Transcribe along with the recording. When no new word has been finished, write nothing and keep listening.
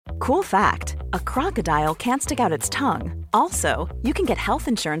Cool fact, a crocodile can't stick out its tongue. Also, you can get health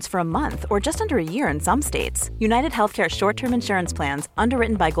insurance for a month or just under a year in some states. United Healthcare short-term insurance plans,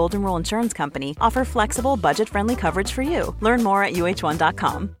 underwritten by Golden Rule Insurance Company, offer flexible, budget-friendly coverage for you. Learn more at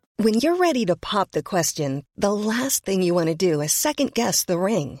uh1.com. When you're ready to pop the question, the last thing you want to do is second-guess the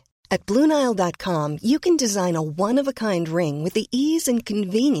ring. At BlueNile.com, you can design a one-of-a-kind ring with the ease and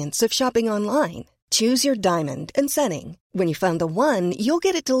convenience of shopping online. Choose your diamond and setting. When you find the one, you'll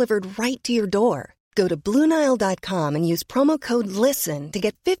get it delivered right to your door. Go to BlueNile.com and use promo code LISTEN to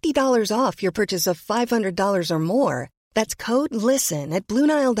get $50 off your purchase of $500 or more. That's code LISTEN at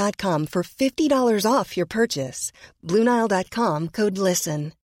BlueNile.com for $50 off your purchase. BlueNile.com, code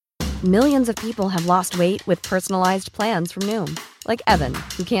LISTEN. Millions of people have lost weight with personalized plans from Noom. Like Evan,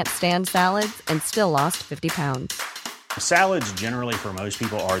 who can't stand salads and still lost 50 pounds. Salads generally for most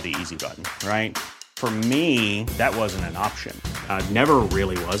people are the easy button, right? For me, that wasn't an option. I never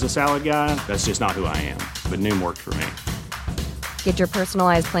really was a salad guy. That's just not who I am. But Noom worked for me. Get your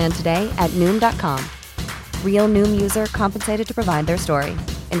personalized plan today at Noom.com. Real Noom user compensated to provide their story.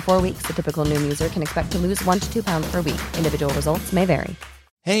 In 4 weeks, the typical Noom user can expect to lose 1 to 2 pounds per week. Individual results may vary.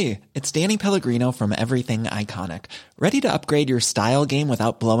 Hey, it's Danny Pellegrino from Everything Iconic. Ready to upgrade your style game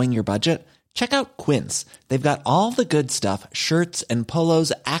without blowing your budget? Check out Quince. They've got all the good stuff, shirts and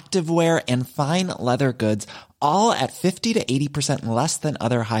polos, activewear, and fine leather goods, all at 50 to 80% less than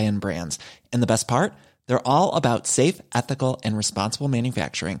other high-end brands. And the best part? They're all about safe, ethical, and responsible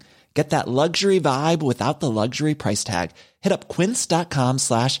manufacturing. Get that luxury vibe without the luxury price tag. Hit up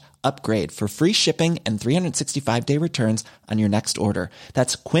quince.com/upgrade for free shipping and 365-day returns on your next order.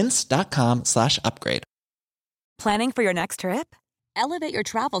 That's quince.com/upgrade. Planning for your next trip? Elevate your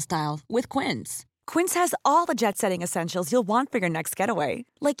travel style with Quince. Quince has all the jet-setting essentials you'll want for your next getaway,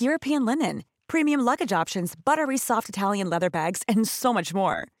 like European linen, premium luggage options, buttery soft Italian leather bags, and so much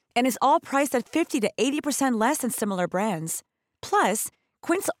more. And is all priced at 50 to 80% less than similar brands. Plus,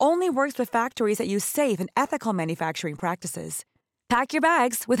 Quince only works with factories that use safe and ethical manufacturing practices. Pack your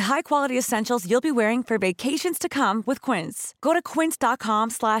bags with high-quality essentials you'll be wearing for vacations to come with Quince. Go to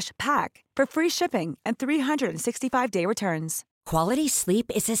quince.com/pack for free shipping and 365-day returns. Quality sleep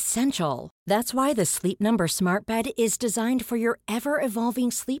is essential. That's why the Sleep Number Smart Bed is designed for your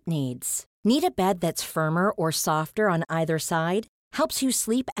ever-evolving sleep needs. Need a bed that's firmer or softer on either side? Helps you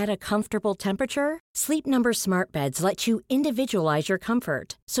sleep at a comfortable temperature? Sleep Number Smart Beds let you individualize your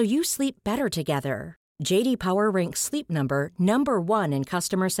comfort, so you sleep better together. J.D. Power ranks Sleep Number number 1 in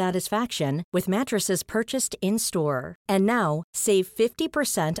customer satisfaction with mattresses purchased in-store. And now, save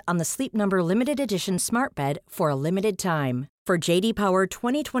 50% on the Sleep Number Limited Edition Smart Bed for a limited time. For J.D. Power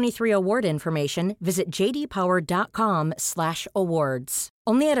 2023 award information, visit jdpower.com/awards.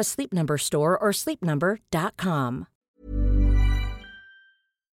 Only at a Sleep Number store or sleepnumber.com.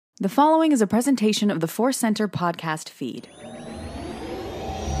 The following is a presentation of the Force Center podcast feed.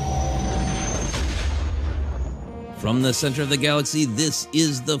 From the center of the galaxy, this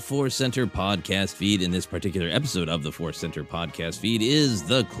is the Force Center podcast feed. In this particular episode of the Force Center podcast feed is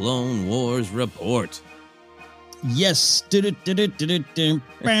the Clone Wars Report. Yes. That's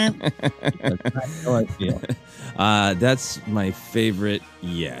how I feel. That's my favorite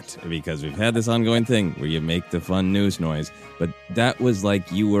yet, because we've had this ongoing thing where you make the fun news noise, but that was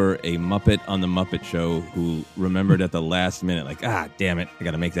like you were a Muppet on the Muppet Show who remembered at the last minute, like, damn it, I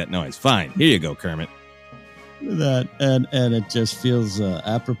got to make that noise. Fine, here you go, Kermit. That and it just feels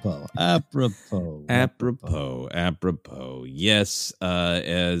apropos. Yes,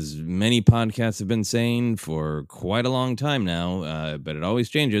 as many podcasts have been saying for quite a long time now, but it always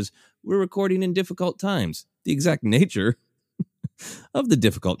changes. We're recording in difficult times. The exact nature of the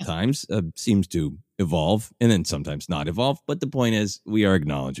difficult times seems to evolve and then sometimes not evolve. But the point is, we are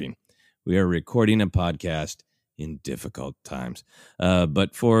acknowledging we are recording a podcast in difficult times.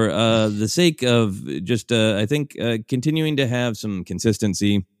 But for the sake of just, I think, continuing to have some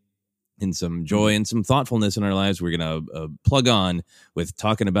consistency and some joy and some thoughtfulness in our lives, we're going to plug on with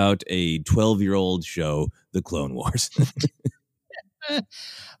talking about a 12-year-old show, The Clone Wars.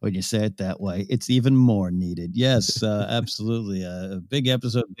 When you say it that way, it's even more needed. Yes, absolutely. A big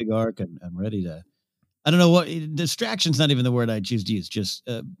episode, big arc, and I'm ready to, I don't know what, distraction's not even the word I choose to use, just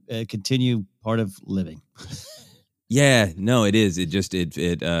continue part of living. Yeah, no, it is. I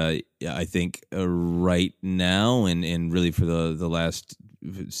think right now and really for the last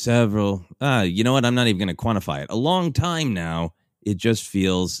several, you know what? I'm not even going to quantify it. A long time now, it just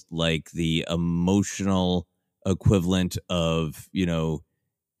feels like the emotional equivalent of,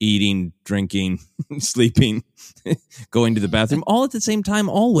 eating, drinking, sleeping, going to the bathroom, all at the same time,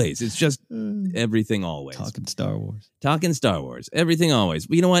 always. It's just everything always. Talking Star Wars. Everything always.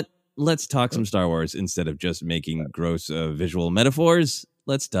 But you know what? Let's talk some Star Wars instead of just making gross visual metaphors.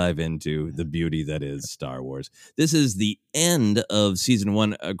 Let's dive into the beauty that is Star Wars. This is the end of season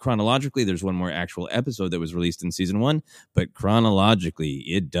 1. Chronologically, there's one more actual episode that was released in season 1, but chronologically,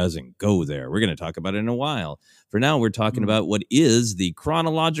 it doesn't go there. We're going to talk about it in a while. For now, we're talking about what is the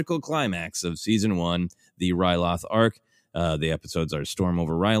chronological climax of season 1, the Ryloth arc. The episodes are Storm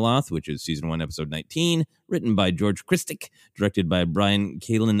over Ryloth, which is season 1, episode 19, written by George Christic, directed by Brian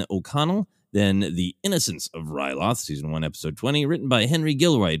Kalin O'Connell. Then The Innocence of Ryloth, season 1, episode 20, written by Henry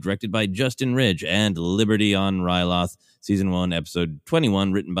Gilroy, directed by Justin Ridge, and Liberty on Ryloth, season 1, episode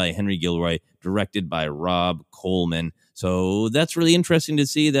 21, written by Henry Gilroy, directed by Rob Coleman. So that's really interesting to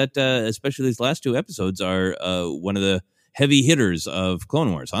see that, especially these last 2 episodes are one of the heavy hitters of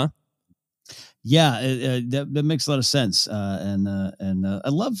Clone Wars, huh? Yeah, that makes a lot of sense. And I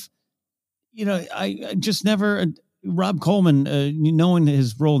love, I just never... Rob Coleman, knowing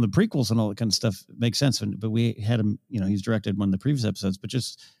his role in the prequels and all that kind of stuff makes sense. But we had him, he's directed one of the previous episodes. But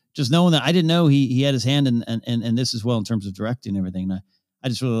just knowing that, I didn't know he had his hand in this as well in terms of directing and everything. And I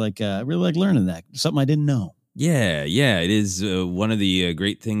just really like learning that, something I didn't know. Yeah, it is one of the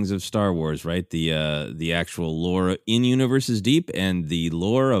great things of Star Wars, right? The actual lore in universe is deep, and the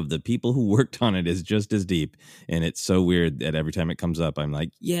lore of the people who worked on it is just as deep. And it's so weird that every time it comes up, I'm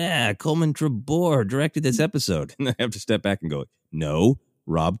like, yeah, Coleman Trebor directed this episode. And I have to step back and go, no,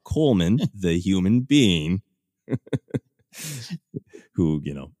 Rob Coleman, the human being. Who,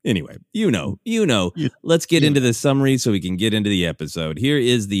 anyway, let's get into the summary so we can get into the episode. Here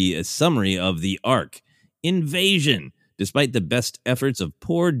is the summary of the arc. Invasion. Despite the best efforts of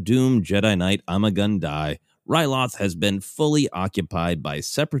poor doomed Jedi Knight Ama-Gun Di, Ryloth has been fully occupied by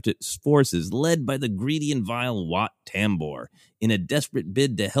separatist forces led by the greedy and vile Wat Tambor. In a desperate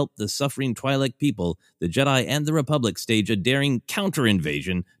bid to help the suffering Twi'lek people, the Jedi and the Republic stage a daring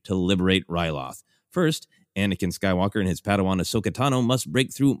counter-invasion to liberate Ryloth. First, Anakin Skywalker and his Padawan Ahsoka Tano must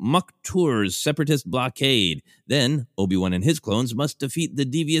break through Muk-Tur's separatist blockade. Then, Obi-Wan and his clones must defeat the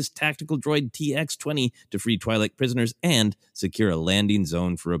devious tactical droid TX-20 to free Twi'lek prisoners and secure a landing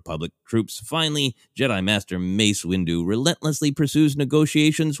zone for Republic troops. Finally, Jedi Master Mace Windu relentlessly pursues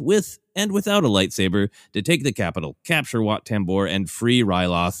negotiations with and without a lightsaber to take the capital, capture Wat Tambor, and free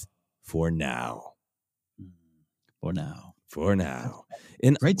Ryloth for now. For now.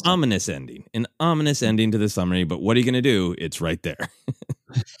 An ominous ending to the summary, but what are you going to do? It's right there.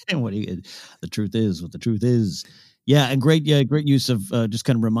 And the truth is what the truth is. Yeah, and great use of just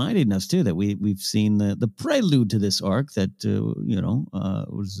kind of reminding us too that we've seen the prelude to this arc that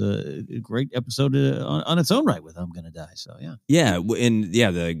was a great episode on its own right with I'm Gonna Die. So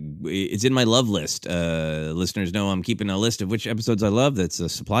it's in my love list. Listeners know I'm keeping a list of which episodes I love. That's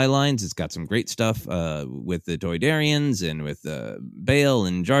supply lines. It's got some great stuff with the Toydarians and with Bail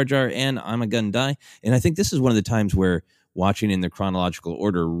and Jar Jar and I'm Gonna Die. And I think this is one of the times where watching in the chronological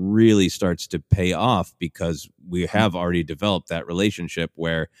order really starts to pay off because we have already developed that relationship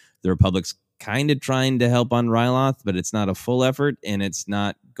where the Republic's kind of trying to help on Ryloth, but it's not a full effort and it's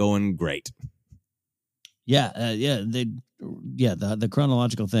not going great. The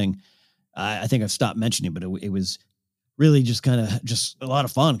chronological thing. I think I've stopped mentioning, but it was really just kind of just a lot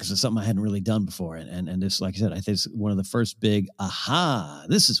of fun because it's something I hadn't really done before. And this, like I said, I think it's one of the first big,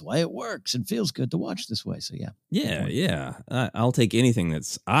 this is why it works and feels good to watch this way. So Yeah. I'll take anything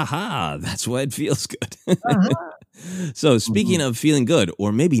that's, that's why it feels good. So speaking of feeling good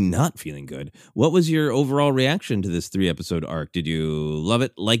or maybe not feeling good, what was your overall reaction to this 3-episode arc? Did you love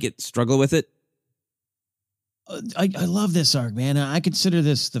it, like it, struggle with it? I love this arc, man. I consider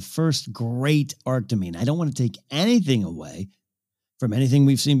this the first great arc to me. And I don't want to take anything away from anything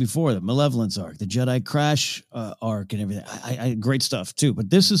we've seen before. The Malevolence arc, the Jedi Crash arc and everything. I great stuff too. But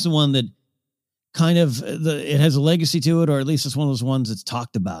this is the one that kind of, it has a legacy to it, or at least it's one of those ones that's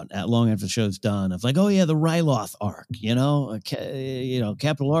talked about long after the show's done of like, oh yeah, the Ryloth arc,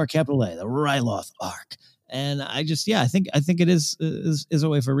 capital R, capital A, the Ryloth arc. And I think it is a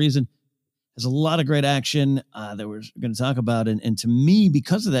way for a reason. There's a lot of great action that we're going to talk about. And to me,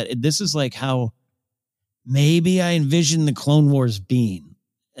 because of that, this is like how maybe I envisioned the Clone Wars being.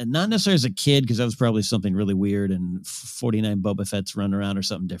 And not necessarily as a kid, because that was probably something really weird and 49 Boba Fett's running around or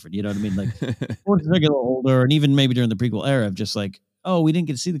something different. You know what I mean? Like, once I get a little older, and even maybe during the prequel era of just like, oh, we didn't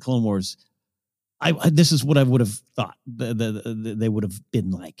get to see the Clone Wars. This is what I would have thought they would have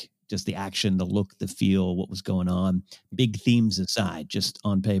been like. Just the action, the look, the feel, what was going on. Big themes aside, just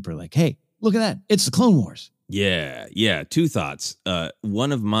on paper, like, hey, look at that. It's the Clone Wars. Yeah. Two thoughts.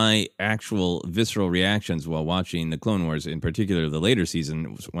 One of my actual visceral reactions while watching the Clone Wars, in particular the later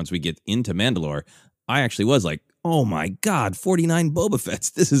season, once we get into Mandalore, I actually was like, oh my God, 49 Boba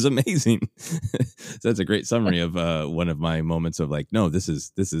Fett's. This is amazing. So that's a great summary of one of my moments of like, no, this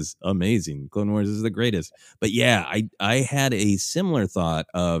is amazing. Clone Wars is the greatest. But yeah, I had a similar thought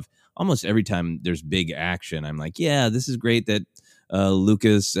of almost every time there's big action, I'm like, yeah, this is great that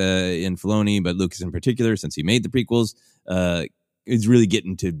Lucas and Filoni, but Lucas in particular, since he made the prequels, is really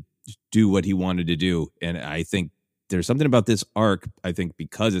getting to do what he wanted to do. And I think there's something about this arc, I think,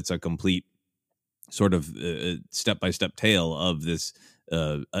 because it's a complete sort of step-by-step tale of this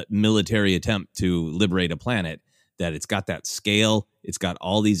military attempt to liberate a planet, that it's got that scale, it's got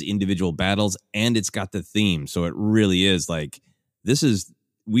all these individual battles, and it's got the theme. So it really is like,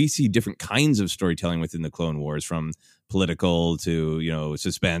 we see different kinds of storytelling within the Clone Wars, from political to,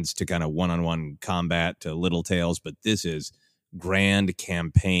 suspense to kind of one-on-one combat to little tales. But this is grand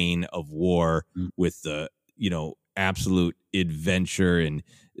campaign of war with the, absolute adventure and,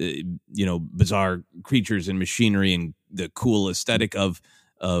 bizarre creatures and machinery and the cool aesthetic of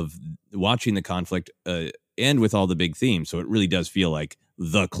watching the conflict, and with all the big themes. So it really does feel like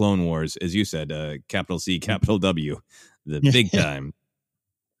the Clone Wars, as you said, capital C, capital W, the big time.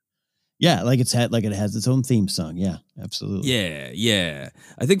 Yeah, like it has its own theme song. Yeah, absolutely. Yeah.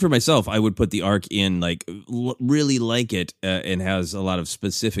 I think for myself, I would put the arc in like really like it, and has a lot of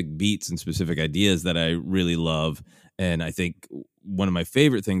specific beats and specific ideas that I really love. And I think one of my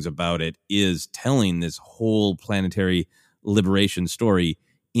favorite things about it is telling this whole planetary liberation story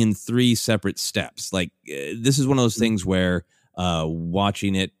in 3 separate steps. Like this is one of those things where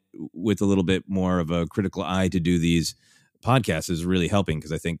watching it with a little bit more of a critical eye to do these podcast is really helping,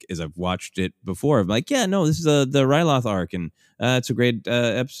 because I think as I've watched it before, I'm like, yeah, no, this is the Ryloth arc, and it's a great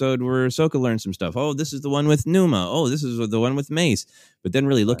episode where Ahsoka learns some stuff. Oh, this is the one with Numa. Oh, this is the one with Mace. But then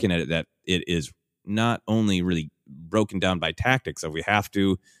really looking at it, that it is not only really broken down by tactics of we have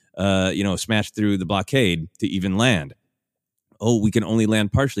to, smash through the blockade to even land. Oh, we can only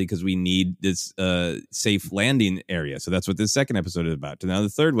land partially because we need this safe landing area. So that's what this second episode is about. And now the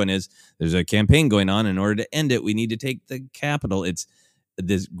third one is there's a campaign going on. In order to end it, we need to take the capital. It's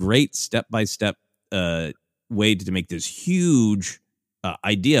this great step-by-step way to make this huge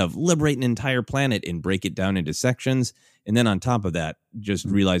idea of liberate an entire planet and break it down into sections. And then on top of that, just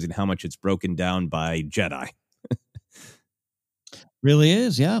realizing how much it's broken down by Jedi. Really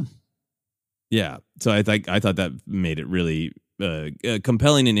is, yeah. Yeah. So I thought that made it really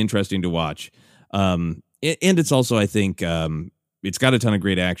compelling and interesting to watch. And it's also, I think, it's got a ton of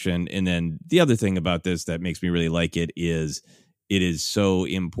great action. And then the other thing about this that makes me really like it is so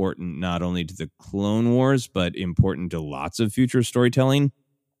important not only to the Clone Wars, but important to lots of future storytelling,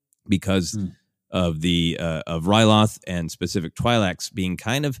 because of the of Ryloth and specific Twi'leks being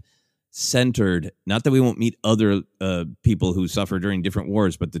kind of centered. Not that we won't meet other people who suffer during different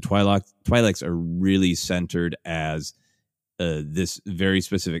wars, but the Twi'leks are really centered as this very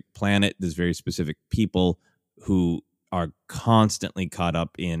specific planet, this very specific people who are constantly caught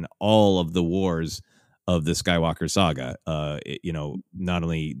up in all of the wars of the Skywalker saga. Not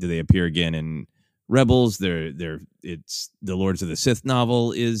only do they appear again in Rebels, it's the Lords of the Sith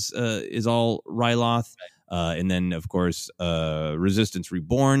novel is all Ryloth. And then, of course, Resistance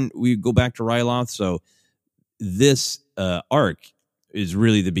Reborn, we go back to Ryloth. So this arc is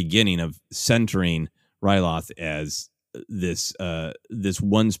really the beginning of centering Ryloth as this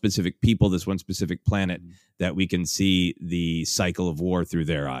one specific people, this one specific planet, that we can see the cycle of war through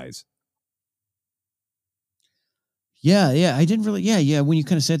their eyes. Yeah. I didn't really. Yeah. When you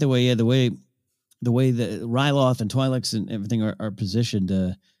kind of said the way the way the Ryloth and Twi'leks and everything are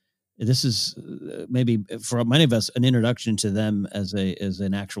positioned. This is maybe for many of us an introduction to them as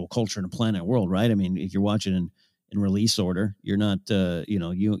an actual culture and a planet world, right? I mean, if you're watching in release order, you're not,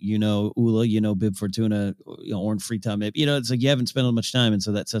 Ula, Bib Fortuna, Orn Freetown, maybe, it's like you haven't spent much time, and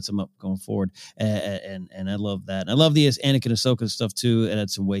so that sets them up going forward. And I love that. I love the Anakin Ahsoka stuff too, and add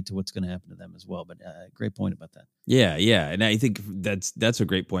some weight to what's going to happen to them as well. But great point about that. Yeah, and I think that's a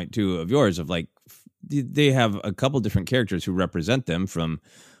great point too of yours. Of like, they have a couple different characters who represent them, from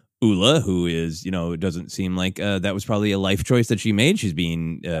Ula, who is, it doesn't seem like that was probably a life choice that she made. She's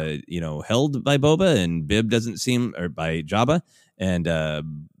being, held by Boba, and Bib doesn't seem, or by Jabba, and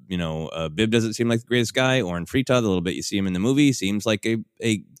Bib doesn't seem like the greatest guy. Orn Frita, the little bit you see him in the movie, seems like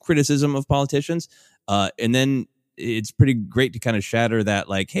a criticism of politicians. And then it's pretty great to kind of shatter that,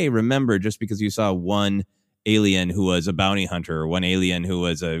 like, hey, remember, just because you saw one alien who was a bounty hunter, or one alien who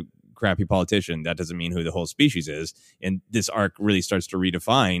was a crappy politician, that doesn't mean who the whole species is. And this arc really starts to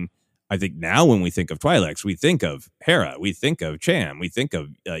redefine I think now when we think of Twi'leks, we think of Hera, we think of Cham, we think of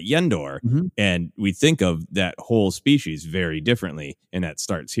Yendor, and we think of that whole species very differently, and that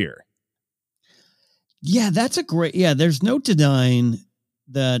starts here. Yeah, that's a great. Yeah, there's no denying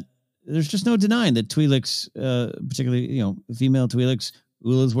that. There's just no denying that Twi'leks, particularly female Twi'leks,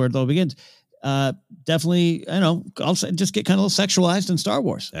 Ula's where it all begins. Definitely, I'll just get kind of a little sexualized in Star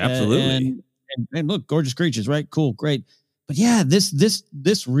Wars. Absolutely, and look, gorgeous creatures, right? Cool, great. But yeah,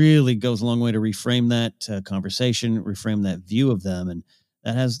 this really goes a long way to reframe that conversation, reframe that view of them, and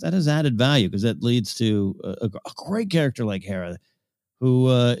that has added value because that leads to a great character like Hera, who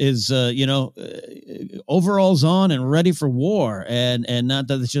is overalls on and ready for war, and not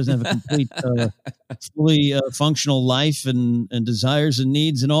that she doesn't have a complete, fully functional life and desires and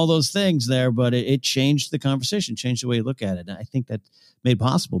needs and all those things there, but it changed the conversation, changed the way you look at it, and I think that made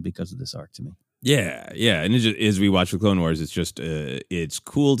possible because of this arc to me. Yeah, and as we watch the Clone Wars, it's just it's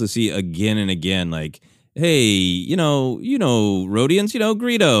cool to see again and again, like, hey, Rhodians,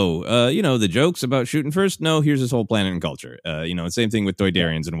 Greedo, the jokes about shooting first. No, here's this whole planet and culture. Same thing with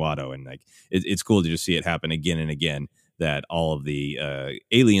Toydarians and Watto, and like it's cool to just see it happen again and again. That all of the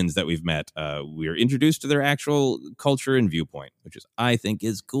aliens that we've met, we're introduced to their actual culture and viewpoint, which I think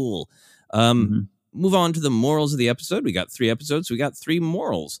is cool. Move on to the morals of the episode. We got 3 episodes. We got 3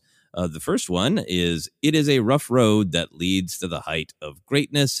 morals. The first one is, it is a rough road that leads to the height of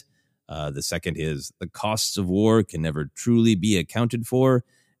greatness. The second is, the costs of war can never truly be accounted for.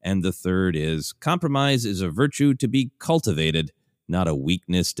 And the third is, compromise is a virtue to be cultivated, not a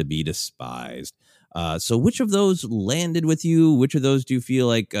weakness to be despised. So which of those landed with you? Which of those do you feel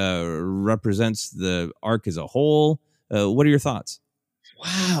like represents the arc as a whole? What are your thoughts?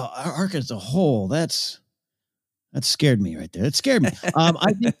 Wow, our arc as a whole, that scared me right there. It scared me.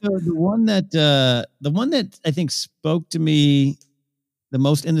 I think the one that I think spoke to me the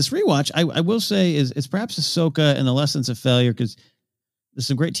most in this rewatch, I will say, is perhaps Ahsoka and the lessons of failure, because there's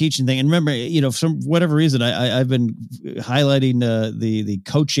some great teaching thing. And remember, for whatever reason, I've been highlighting the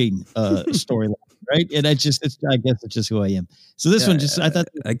coaching storyline, right? And I guess it's just who I am. So this one, I thought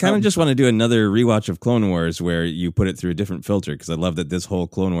I kind of just want to do another rewatch of Clone Wars where you put it through a different filter, because I love that this whole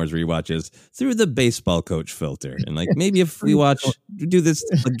Clone Wars rewatch is through the baseball coach filter. And like, maybe if we do this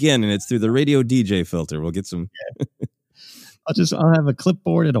again and it's through the radio DJ filter, we'll get some. I'll have a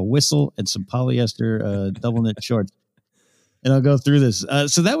clipboard and a whistle and some polyester double knit shorts, and I'll go through this.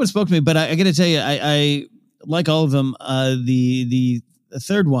 So that one spoke to me, but I got to tell you, I like all of them. The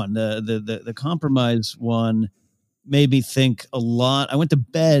third one, the compromise one, made me think a lot. I went to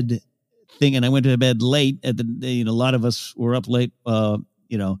bed thinking, I went to bed late a lot of us were up late,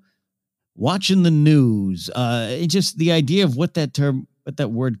 watching the news. Just the idea of what that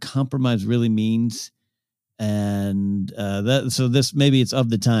word compromise really means. And so this, maybe it's of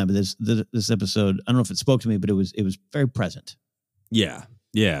the time, but this episode, I don't know if it spoke to me, but it was very present. Yeah,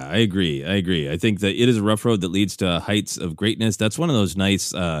 I agree. I think that it is a rough road that leads to heights of greatness. That's one of those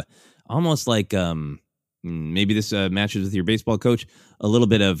nice, almost like maybe this matches with your baseball coach, a little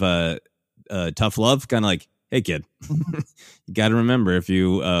bit of tough love, kind of like, hey kid, you got to remember, if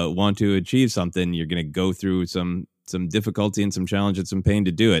you want to achieve something, you're going to go through some difficulty and some challenge and some pain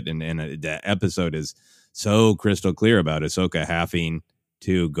to do it. And that episode is so crystal clear about Ahsoka having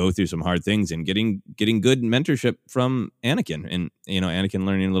to go through some hard things and getting good mentorship from Anakin, and Anakin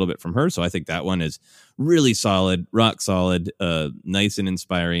learning a little bit from her. So I think that one is really solid, rock solid, nice and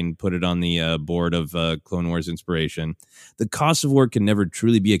inspiring. Put it on the board of Clone Wars inspiration. The cost of war can never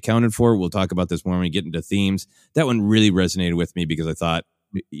truly be accounted for. We'll talk about this more when we get into themes. That one really resonated with me because I thought,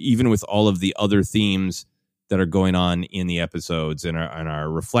 even with all of the other themes that are going on in the episodes and are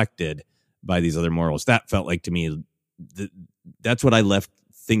reflected by these other morals, that felt like to me that's what I left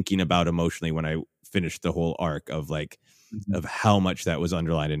thinking about emotionally when I finished the whole arc of of how much that was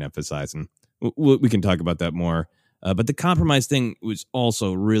underlined and emphasized. And we can talk about that more. But the compromise thing was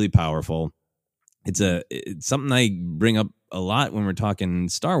also really powerful. It's something I bring up a lot when we're talking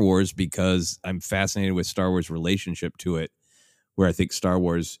Star Wars, because I'm fascinated with Star Wars' relationship to it, where I think Star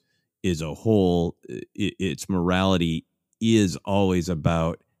Wars is a whole, its morality is always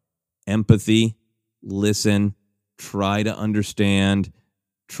about empathy, listen, try to understand,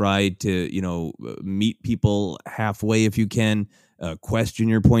 try to, meet people halfway if you can, question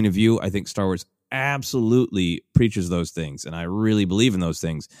your point of view. I think Star Wars absolutely preaches those things, and I really believe in those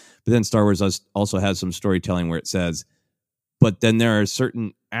things. But then Star Wars also has some storytelling where it says, but then there are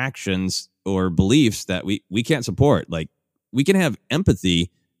certain actions or beliefs that we can't support. Like, we can have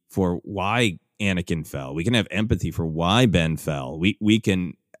empathy for why Anakin fell. We can have empathy for why Ben fell. We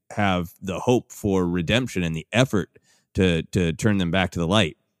can have the hope for redemption and the effort to turn them back to the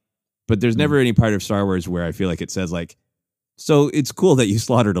light. But there's never any part of Star Wars where I feel like it says like, so it's cool that you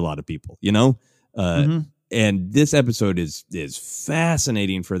slaughtered a lot of people, you know? And this episode is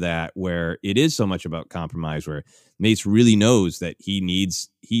fascinating for that, where it is so much about compromise, where Mace really knows that he needs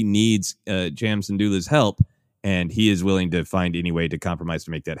Cham Syndulla's help, and he is willing to find any way to compromise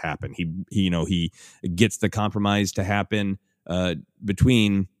to make that happen. He gets the compromise to happen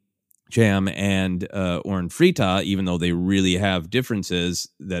between Cham and Orn Frita, even though they really have differences,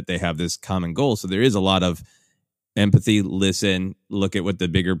 that they have this common goal. So there is a lot of empathy, listen, look at what the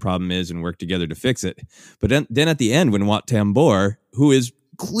bigger problem is and work together to fix it. But then at the end, when Wat Tambor, who is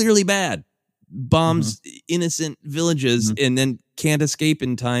clearly bad, bombs innocent villages and then can't escape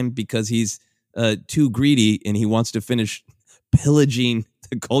in time because he's too greedy and he wants to finish pillaging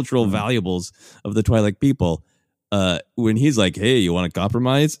the cultural valuables of the Twi'lek people. When he's like, hey, you want to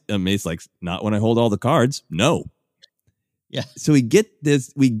compromise? And Mace like, not when I hold all the cards. No. Yeah. So we get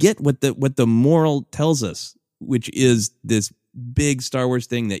what the moral tells us, which is this big Star Wars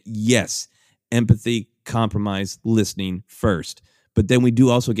thing that, yes, empathy, compromise, listening first. But then we do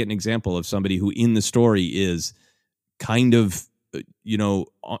also get an example of somebody who in the story is kind of,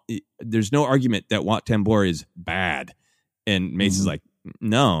 there's no argument that Wat Tambor is bad. And Mace is like,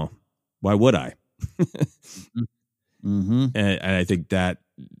 no, why would I? And I think that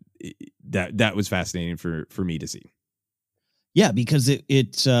was fascinating for me to see. Yeah, because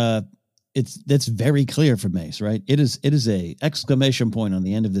that's very clear for Mace, right? It is a exclamation point on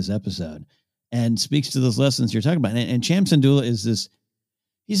the end of this episode, and speaks to those lessons you're talking about. And Cham Syndulla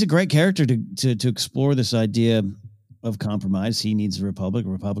he's a great character to explore this idea of compromise. He needs the Republic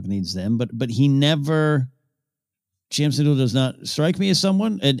needs them, but he never. Cham Syndulla does not strike me as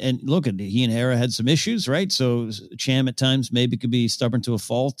someone, and look, he and Hera had some issues, right? So Cham at times maybe could be stubborn to a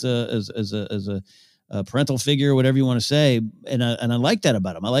fault as a parental figure, whatever you want to say, and I like that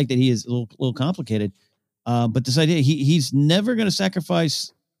about him. I like that he is a little complicated, but this idea he's never going to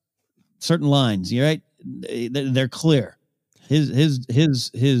sacrifice certain lines. You're right; they're clear. His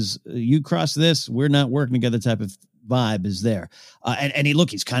you cross this, we're not working together type of vibe is there, and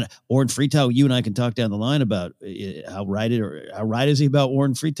he's kind of Orn Frita. You and I can talk down the line about how right is he about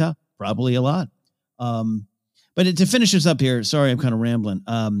Orn Frita? Probably a lot. But to finish this up here, sorry, I'm kind of rambling.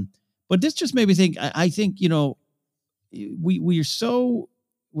 But this just made me think. I think we're so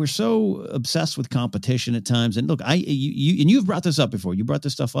obsessed with competition at times. And look, you've brought this up before. You brought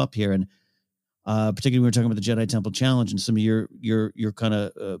this stuff up here, and particularly when we were talking about the Jedi Temple Challenge and some of your kind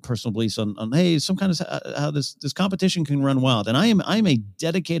of personal beliefs on hey, some kind of how this competition can run wild. And I'm a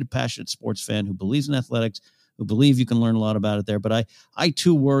dedicated, passionate sports fan who believes in athletics, who believe you can learn a lot about it there. But I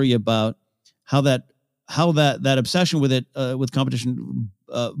too worry about how that obsession with it with competition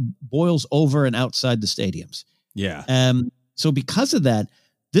boils over and outside the stadiums. Yeah. So because of that,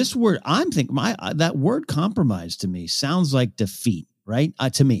 this word, I'm thinking that word compromise to me sounds like defeat. Right.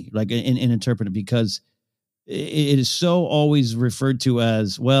 To me, like in interpreted, because it is so always referred to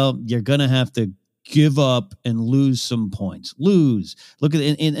as, well, you're going to have to give up and lose some points. Look at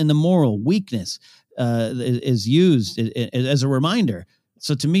in the moral weakness is used as a reminder.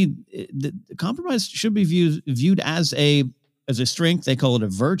 So to me, the compromise should be viewed as a strength. They call it a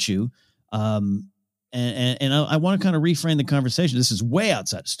virtue. And I want to kind of reframe the conversation. This is way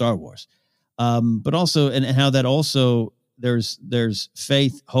outside of Star Wars, but also and how that also. There's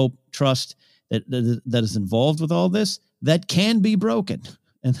faith, hope, trust that is involved with all this that can be broken,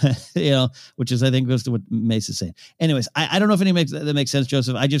 and which is I think goes to what Mace is saying. Anyways, I don't know if that makes sense,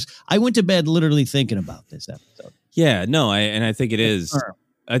 Joseph. I went to bed literally thinking about this episode. Yeah, no, I think it is.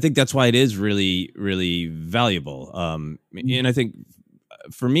 I think that's why it is really, really valuable. And I think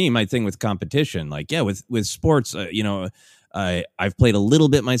for me, my thing with competition, like with sports, I've played a little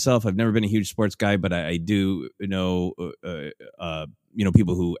bit myself. I've never been a huge sports guy, but I do know,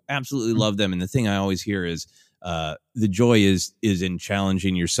 people who absolutely love them. And the thing I always hear is the joy is in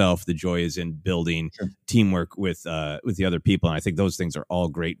challenging yourself. The joy is in building teamwork with the other people. And I think those things are all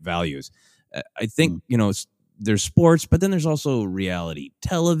great values. I think, there's sports, but then there's also reality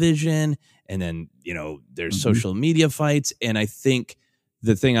television. And then, there's social media fights. And I think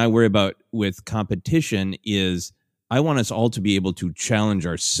the thing I worry about with competition is I want us all to be able to challenge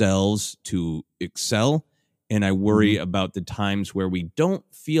ourselves to excel. And I worry about the times where we don't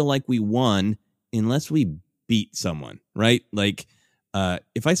feel like we won unless we beat someone, right? Like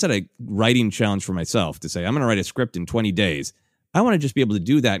if I set a writing challenge for myself to say, I'm going to write a script in 20 days, I want to just be able to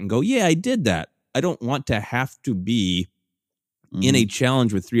do that and go, yeah, I did that. I don't want to have to be in a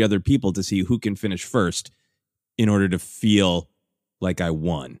challenge with 3 other people to see who can finish first in order to feel like I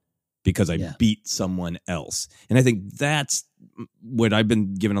won. because I beat someone else. And I think that's what I've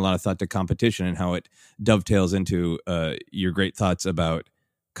been giving a lot of thought to competition and how it dovetails into your great thoughts about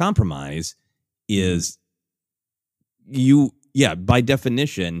compromise is by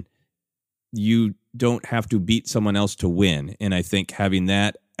definition, you don't have to beat someone else to win. And I think having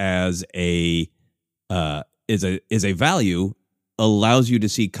that as a value allows you to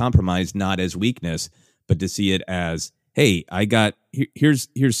see compromise not as weakness, but to see it as, hey, here's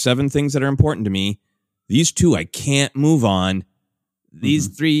 7 things that are important to me. These 2 I can't move on. These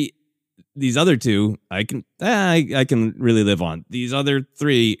 3, these other 2 I can really live on. These other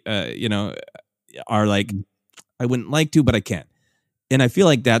 3 are like I wouldn't like to, but I can. And I feel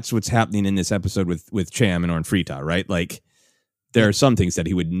like that's what's happening in this episode with Cham and Orn Frita, right? Like there are some things that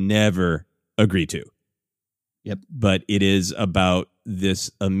he would never agree to. Yep. But it is about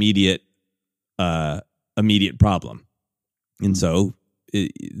this immediate problem. And so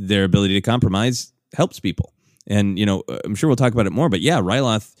their ability to compromise helps people. And, I'm sure we'll talk about it more, but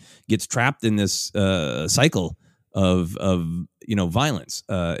Ryloth gets trapped in this cycle of violence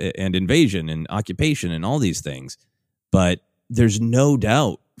and invasion and occupation and all these things. But there's no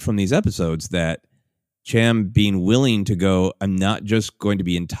doubt from these episodes that Cham being willing to go, I'm not just going to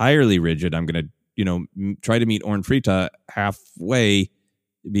be entirely rigid. I'm going to, try to meet Orn Frita halfway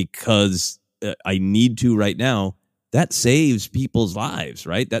because I need to right now. That saves people's lives,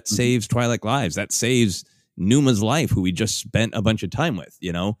 right? That saves Twi'lek lives. That saves Numa's life, who we just spent a bunch of time with,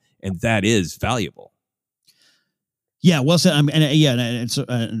 and that is valuable. Yeah, well said. I'm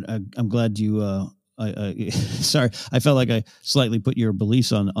glad you. Sorry, I felt like I slightly put your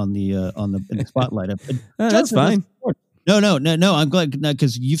beliefs on the spotlight. That's fine. No. I'm glad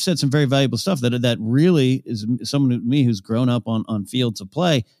because you've said some very valuable stuff that really is someone to me who's grown up on fields of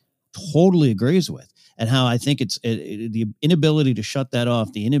play totally agrees with. And how I think it's the inability to shut that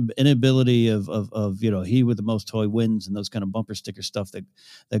off, the inability of he with the most toy wins and those kind of bumper sticker stuff that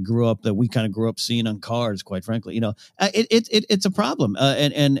we kind of grew up seeing on cars. Quite frankly, it's a problem.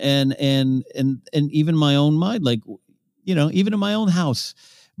 And even my own mind, like even in my own house,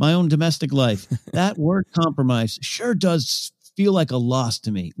 my own domestic life, that word compromise sure does feel like a loss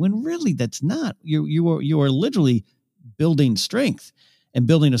to me. When really that's not. You are literally building strength and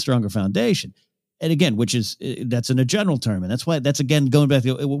building a stronger foundation. And again, that's in a general term. And that's again, going back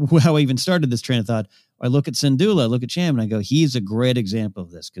to how I even started this train of thought. I look at Syndulla, I look at Cham, and I go, he's a great example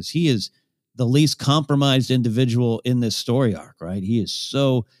of this because he is the least compromised individual in this story arc, right? He is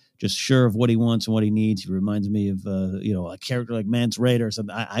so just sure of what he wants and what he needs. He reminds me of, a character like Mance Rayder or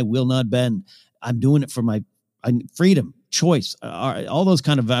something. I will not bend. I'm doing it for my freedom, choice, all those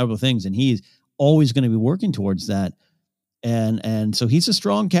kind of valuable things. And he's always going to be working towards that. And so he's a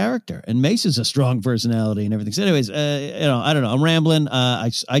strong character, and Mace is a strong personality and everything. So anyways, I don't know. I'm rambling.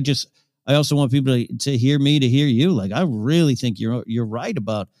 I also want people to hear me, to hear you. Like, I really think you're right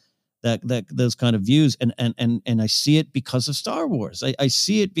about that those kind of views. And I see it because of Star Wars. I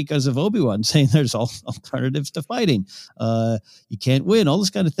see it because of Obi-Wan saying there's all alternatives to fighting. You can't win, all those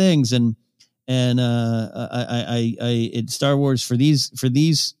kind of things. And in Star Wars for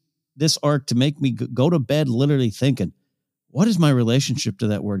this arc to make me go to bed literally thinking, what is my relationship to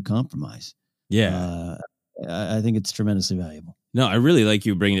that word compromise? Yeah. I think it's tremendously valuable. No, I really like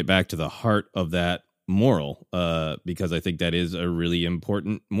you bringing it back to the heart of that moral, because I think that is a really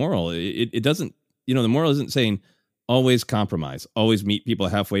important moral. It doesn't, the moral isn't saying always compromise, always meet people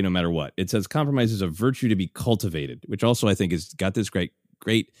halfway no matter what. It says compromise is a virtue to be cultivated, which also I think has got this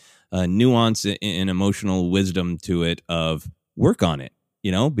great nuance and emotional wisdom to it of work on it.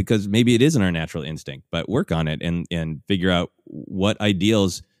 Because maybe it isn't our natural instinct, but work on it and figure out what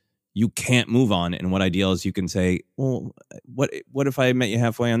ideals you can't move on and what ideals you can say, well, what if I met you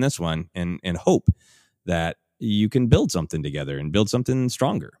halfway on this one and hope that you can build something together and build something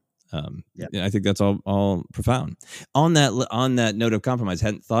stronger. I think that's all profound. On that note of compromise, I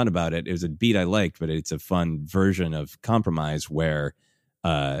hadn't thought about it. It was a beat I liked, but it's a fun version of compromise where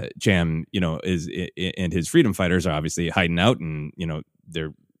Cham, is and his freedom fighters are obviously hiding out and,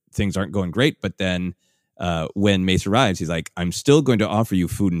 their things aren't going great. But then when Mace arrives, he's like, I'm still going to offer you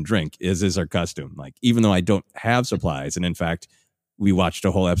food and drink, as is our custom. Like, even though I don't have supplies. And in fact, we watched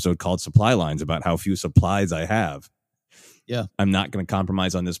a whole episode called Supply Lines about how few supplies I have. Yeah. I'm not going to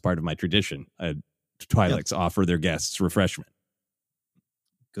compromise on this part of my tradition. Twi'leks offer their guests refreshment.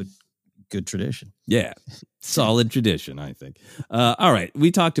 Good tradition. Yeah. Solid tradition, I think. All right.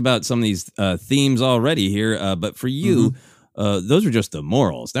 We talked about some of these themes already here, but for you, those are just the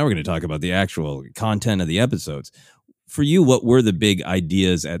morals. Now we're going to talk about the actual content of the episodes. for you, what were the big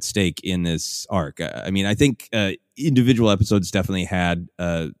ideas at stake in this arc? I mean, I think individual episodes definitely had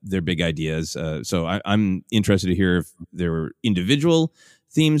their big ideas. So I'm interested to hear if there were individual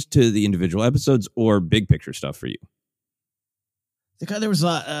themes to the individual episodes or big picture stuff for you. There was a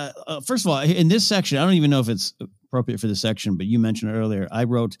lot. First of all, in this section, I don't even know if it's appropriate for this section, but you mentioned it earlier. I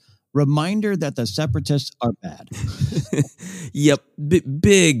wrote, reminder that the separatists are bad. Yep.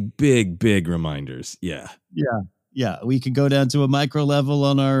 Big reminders. Yeah. Yeah. We could go down to a micro level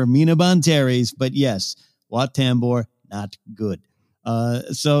on our Mina Banteris, but yes, Wat Tambor, not good.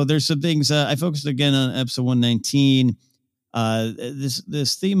 So there's some things I focused again on episode 119.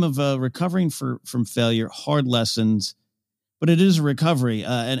 This theme of recovering from failure, hard lessons, but it is a recovery.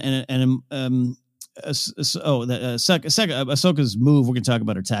 Ahsoka's move. We're going to talk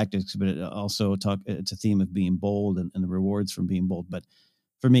about her tactics, but it's a theme of being bold and the rewards from being bold. But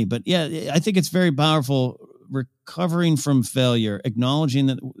for me, I think it's very powerful. Recovering from failure, acknowledging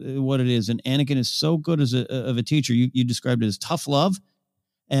that what it is, and Anakin is so good as a teacher. You described it as tough love,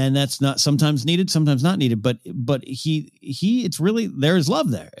 and that's not sometimes needed, sometimes not needed. But it's really, there is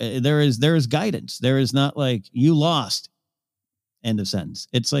love there. There is guidance. There is not like you lost. End of sentence.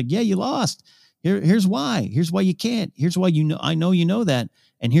 It's like, yeah, you lost. Here's why. Here's why you can't. Here's why I know you know that,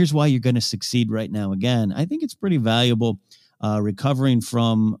 and here's why you're going to succeed right now again. I think it's pretty valuable. Recovering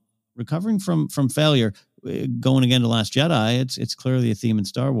from failure. Going again to Last Jedi, it's clearly a theme in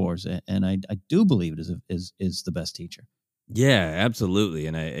Star Wars, and I do believe it is the best teacher. Yeah, absolutely,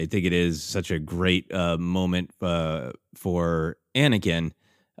 and I think it is such a great moment for Anakin,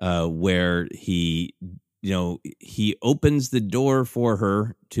 where he opens the door for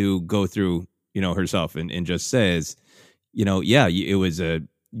her to go through, herself, and just says, it was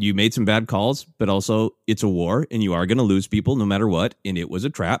you made some bad calls, but also it's a war, and you are going to lose people no matter what, and it was a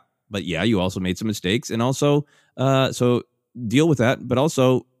trap. But yeah, you also made some mistakes, and also, so deal with that. But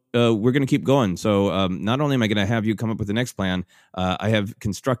also, we're going to keep going. So not only am I going to have you come up with the next plan, I have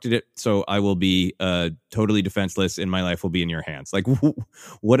constructed it so I will be totally defenseless, and my life will be in your hands. Like,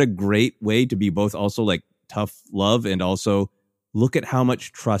 what a great way to be both also like tough love and also look at how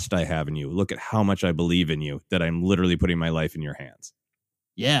much trust I have in you. Look at how much I believe in you, that I'm literally putting my life in your hands.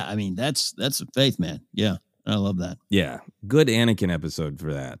 Yeah, I mean, that's faith, man. Yeah. I love that. Yeah, good Anakin episode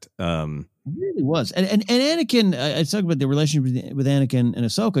for that. It really was. And Anakin, I talk about the relationship with Anakin and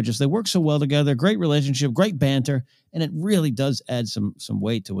Ahsoka. Just they work so well together. Great relationship, great banter, and it really does add some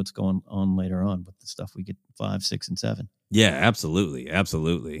weight to what's going on later on with the stuff we get 5, 6, and 7. Yeah, absolutely.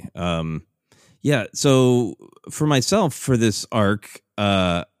 Yeah. So for myself, for this arc,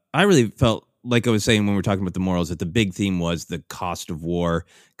 I really felt, like I was saying when we were talking about the morals, that the big theme was the cost of war,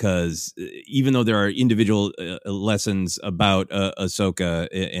 because even though there are individual lessons about Ahsoka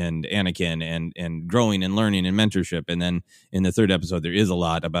and Anakin and growing and learning and mentorship, and then in the third episode there is a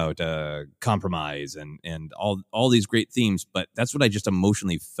lot about compromise and all these great themes, but that's what I just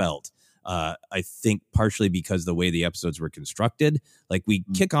emotionally felt. I think partially because the way the episodes were constructed, like we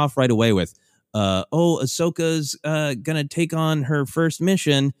kick off right away with, Ahsoka's gonna take on her first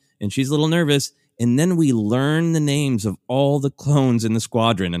mission, and she's a little nervous. And then we learn the names of all the clones in the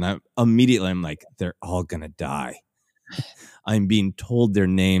squadron. And I'm like, they're all going to die. I'm being told their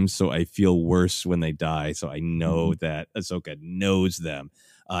names, so I feel worse when they die. So I know that Ahsoka knows them.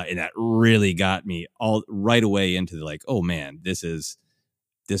 And that really got me all right away into the like, oh man, this is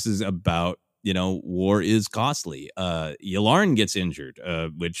about, war is costly. Yularen gets injured,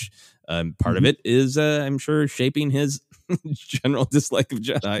 which part of it is, I'm sure, shaping his general dislike of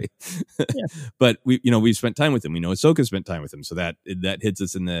Jedi. Yeah. But we've spent time with him. We know Ahsoka spent time with him, so that hits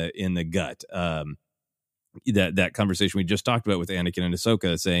us in the gut. That conversation we just talked about with Anakin and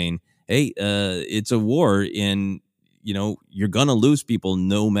Ahsoka, saying, "Hey, it's a war, and you're gonna lose people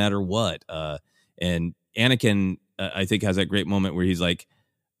no matter what." And Anakin, I think, has that great moment where he's like,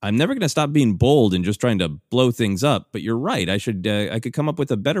 I'm never going to stop being bold and just trying to blow things up. But you're right. I could come up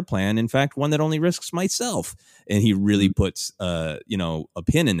with a better plan. In fact, one that only risks myself. And he really puts, a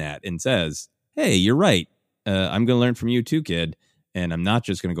pin in that and says, hey, you're right. I'm going to learn from you too, kid. And I'm not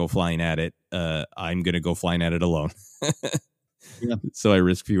just going to go flying at it. I'm going to go flying at it alone. Yeah. So I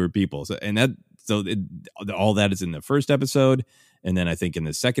risk fewer people. All that is in the first episode. And then I think in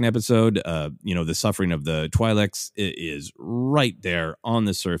the second episode, the suffering of the Twi'leks is right there on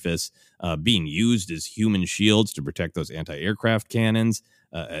the surface, being used as human shields to protect those anti-aircraft cannons.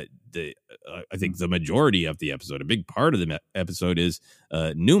 I think the majority of the episode, a big part of the episode, is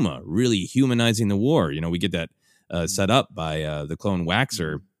Numa really humanizing the war. We get that set up by the clone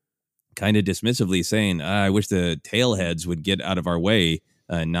Waxer, kind of dismissively saying, I wish the tailheads would get out of our way.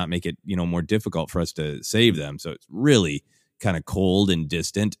 and not make it, more difficult for us to save them. So it's really kind of cold and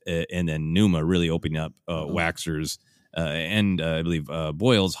distant. And then Numa really opening up Waxer's and I believe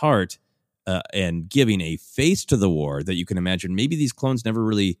Boyle's heart and giving a face to the war that you can imagine maybe these clones never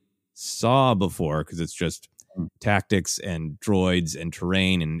really saw before, because it's just tactics and droids and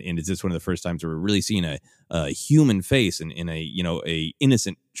terrain, and it's just one of the first times we're really seeing a human face in a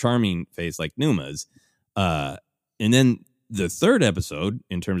innocent, charming face like Numa's. And then the third episode,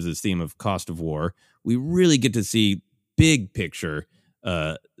 in terms of this theme of cost of war, we really get to see big picture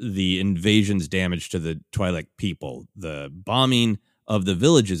the invasion's damage to the Twi'lek people. The bombing of the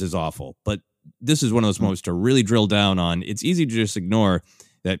villages is awful, but this is one of those moments to really drill down on. It's easy to just ignore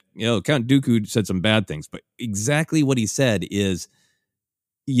that, Count Dooku said some bad things, but exactly what he said is,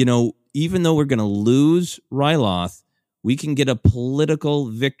 even though we're going to lose Ryloth, we can get a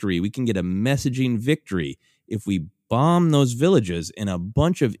political victory. We can get a messaging victory. If we bomb those villages and a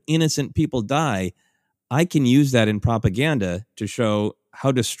bunch of innocent people die, I can use that in propaganda to show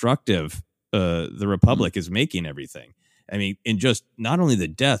how destructive the Republic is making everything. I mean, in just not only the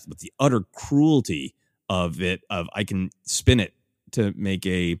death, but the utter cruelty of it, I can spin it to make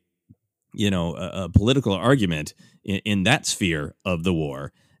a political argument in that sphere of the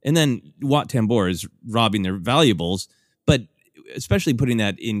war. And then Wat Tambor is robbing their valuables, but especially putting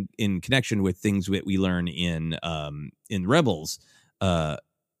that in connection with things that we learn in Rebels.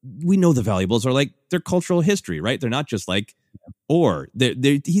 We know the valuables are like their cultural history, right? They're not just like ore.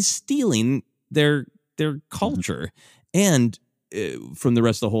 He's stealing their culture. And from the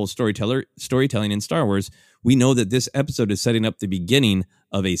rest of the whole storytelling in Star Wars, we know that this episode is setting up the beginning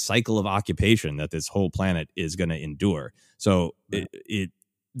of a cycle of occupation that this whole planet is going to endure. So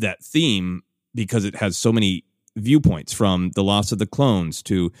that theme, because it has so many viewpoints, from the loss of the clones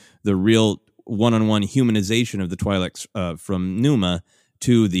to the real one-on-one humanization of the Twi'leks from Numa,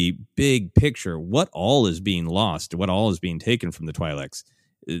 to the big picture, what all is being lost, what all is being taken from the Twi'leks.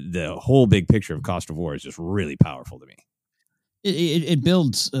 The whole big picture of Cost of War is just really powerful to me. It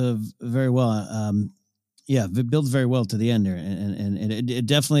builds very well. It builds very well to the end there, and it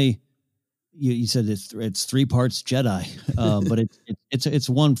definitely. You said it's 3 parts Jedi, but it's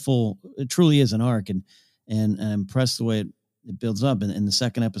one full. It truly is an arc, and I'm impressed the way it builds up. And in the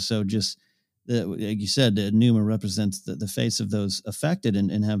second episode, just like you said, Numa represents the face of those affected,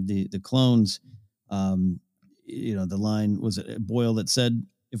 and have the clones. The line was it Boyle that said,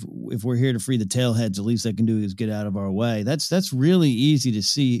 If we're here to free the tailheads, the least they can do is get out of our way. That's really easy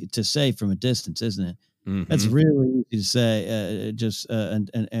to say from a distance, isn't it? Mm-hmm. That's really easy to say.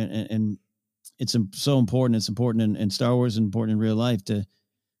 And it's so important. It's important in Star Wars, and important in real life to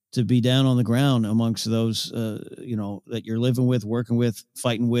be down on the ground amongst those that you're living with, working with,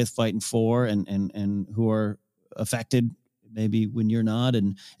 fighting for, and who are affected. Maybe when you're not,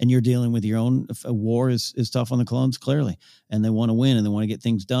 and you're dealing with your own war is tough on the clones, clearly, and they want to win and they want to get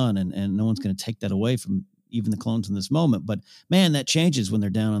things done, and no one's going to take that away from even the clones in this moment. But man, that changes when they're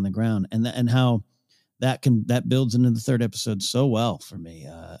down on the ground, and how that builds into the third episode so well for me,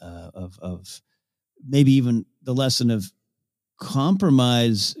 of maybe even the lesson of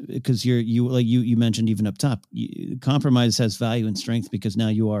compromise, because you mentioned even up top, compromise has value and strength, because now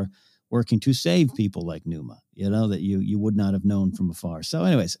you are working to save people like Numa, that you would not have known from afar. So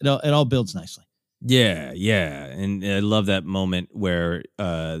anyways, it all builds nicely. Yeah. And I love that moment where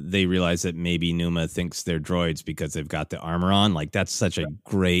they realize that maybe Numa thinks they're droids because they've got the armor on. Like, that's such a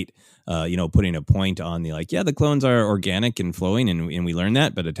great, putting a point on the clones are organic and flowing, and we learn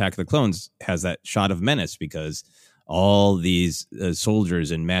that, but Attack of the Clones has that shot of menace because all these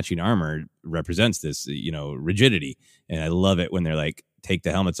soldiers in matching armor represents this, rigidity. And I love it when they're like, take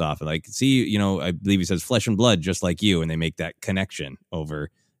the helmets off and see, I believe he says flesh and blood, just like you. And they make that connection over,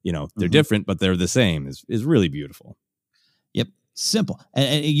 they're different, but they're the same is really beautiful. Yep. Simple.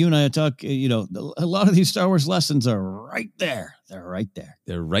 And you and I talk, a lot of these Star Wars lessons are right there. They're right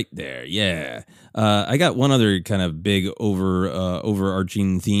there. Yeah. I got one other kind of big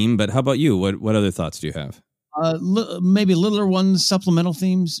overarching theme, but how about you? What other thoughts do you have? Maybe littler ones, supplemental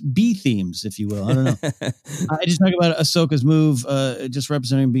themes, B themes, if you will. I don't know. I just talk about Ahsoka's move, just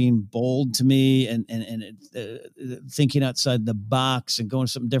representing being bold to me, and thinking outside the box and going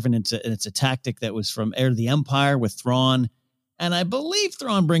to something different. It's a tactic that was from Heir to the Empire with Thrawn, and I believe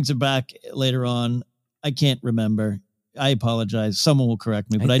Thrawn brings it back later on. I can't remember. I apologize. Someone will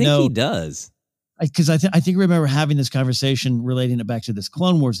correct me, but I know he does. Because I think I remember having this conversation, relating it back to this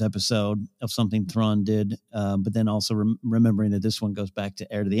Clone Wars episode of something Thrawn did, but then also remembering that this one goes back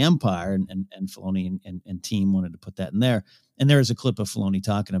to Heir to the Empire, and Filoni and team wanted to put that in there. And there is a clip of Filoni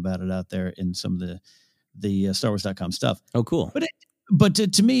talking about it out there in some of the StarWars.com stuff. Oh, cool. But But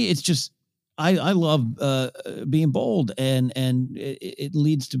to me, it's just I love being bold, and it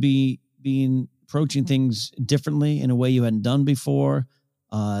leads to being approaching things differently in a way you hadn't done before.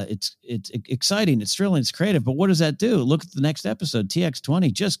 It's exciting, it's thrilling, it's creative. But what does that do? Look at the next episode.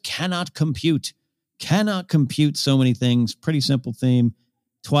 TX20 just cannot compute so many things. Pretty simple theme.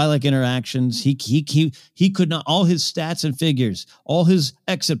 Twi'lek interactions. He could not, all his stats and figures, all his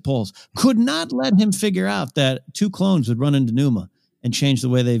exit polls could not let him figure out that 2 clones would run into Numa and change the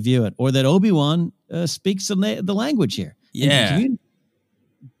way they view it, or that Obi-Wan speaks the language here. Yeah.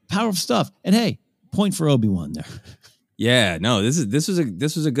 Powerful stuff. And hey, point for Obi-Wan there. Yeah, no, this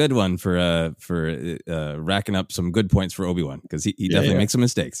was a good one for racking up some good points for Obi-Wan, because he definitely makes some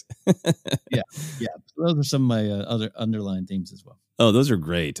mistakes. yeah. Those are some of my other underlying themes as well. Oh, those are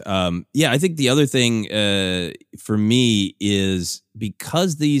great. I think the other thing for me is,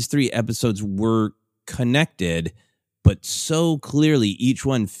 because these 3 episodes were connected, but so clearly each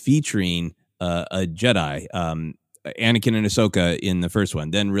one featuring a Jedi. Anakin and Ahsoka in the first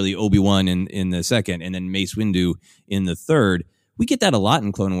one, then really Obi-Wan in the second, and then Mace Windu in the third. We get that a lot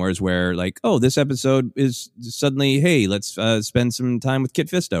in Clone Wars, where like, oh, this episode is suddenly, hey, let's spend some time with Kit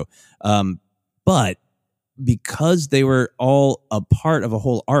Fisto. But because they were all a part of a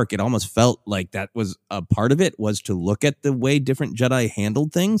whole arc, it almost felt like that was a part of it, was to look at the way different Jedi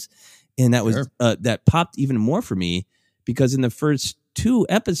handled things. And that was that popped even more for me, because in the first 2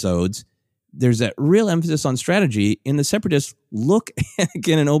 episodes, there's that real emphasis on strategy, and the Separatists look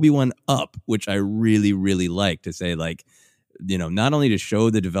Anakin and Obi-Wan up, which I really, really like, to say, like, you know, not only to show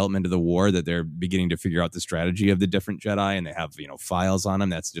the development of the war, that they're beginning to figure out the strategy of the different Jedi, and they have, you know, files on them.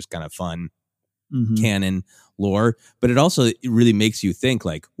 That's just kind of fun canon lore, but it also really makes you think,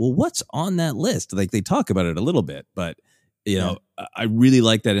 like, well, what's on that list? Like, they talk about it a little bit, but you know, I really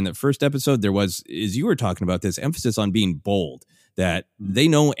like that in the first episode, there was, as you were talking about, this emphasis on being bold, that they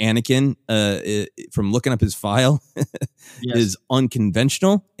know Anakin from looking up his file is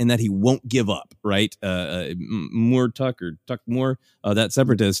unconventional, and that he won't give up, right? Tuck Moore, that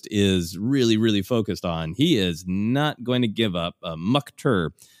Separatist, is really, really focused on, he is not going to give up,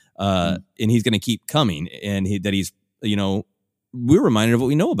 Muk-Tur, and he's going to keep coming, and he's, you know, we're reminded of what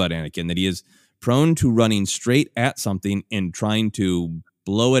we know about Anakin, that he is prone to running straight at something and trying to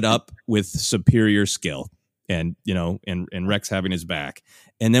blow it up with superior skill, and, you know, and Rex having his back.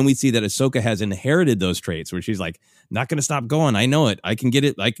 And then we see that Ahsoka has inherited those traits, where she's like, not going to stop going. I know it. I can get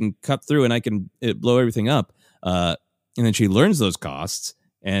it. I can cut through, and I can blow everything up. And then she learns those costs,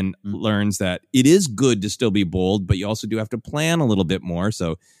 and learns that it is good to still be bold, but you also do have to plan a little bit more.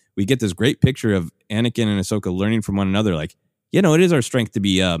 So we get this great picture of Anakin and Ahsoka learning from one another. Like, you know, it is our strength to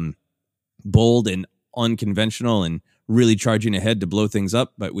be bold and unconventional and really charging ahead to blow things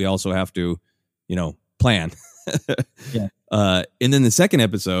up, but we also have to, you know, plan. And then the second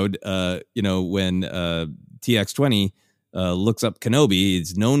episode, you know, when TX20 looks up Kenobi,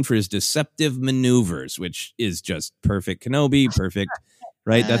 he's known for his deceptive maneuvers, which is just perfect Kenobi, perfect,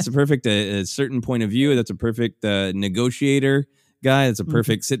 right? That's a perfect a certain point of view. That's a perfect negotiator guy. That's a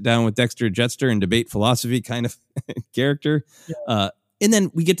perfect sit down with Dexter Jettster and debate philosophy kind of character. And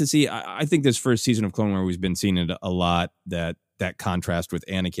then we get to see, I think this first season of Clone Wars, we've been seeing it a lot, that contrast with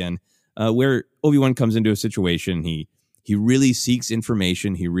Anakin, where Obi-Wan comes into a situation, he really seeks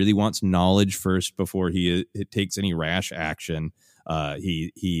information, he really wants knowledge first before he takes any rash action.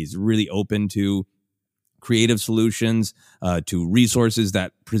 He's really open to creative solutions, to resources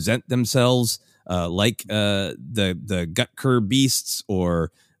that present themselves, like the Gut-Kur beasts,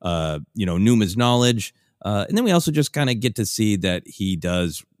 or you know, Numa's knowledge. And then we also just kind of get to see that he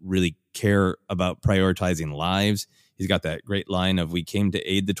does really care about prioritizing lives. He's got that great line of, we came to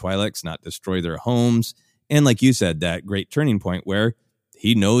aid the Twi'leks, not destroy their homes. And like you said, that great turning point where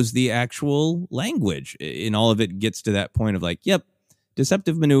he knows the actual language, and all of it gets to that point of like, yep,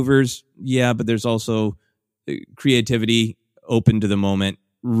 deceptive maneuvers. Yeah, but there's also creativity, open to the moment,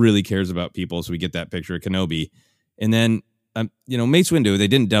 really cares about people. So we get that picture of Kenobi. And then, you know, Mace Windu, they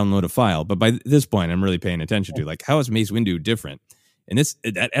didn't download a file, but by this point, I'm really paying attention to, like, how is Mace Windu different? And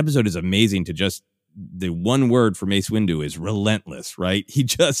that episode is amazing. To just, the one word for Mace Windu is relentless, right? He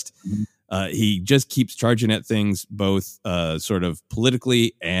just keeps charging at things, both sort of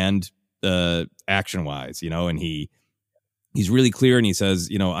politically and action wise, you know, and he's really clear, and he says,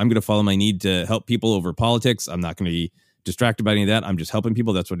 you know, I'm going to follow my need to help people over politics. I'm not going to be distracted by any of that. I'm just helping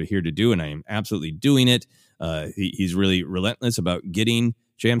people. That's what I'm here to do, and I am absolutely doing it. He's really relentless about getting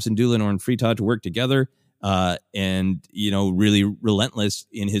Jam Syndulla and Orn Free-Taa to work together, and, you know, really relentless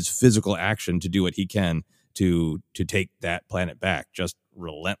in his physical action to do what he can to take that planet back. Just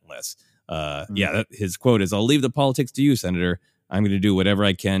relentless. Yeah, his quote is, "I'll leave the politics to you, Senator. I'm going to do whatever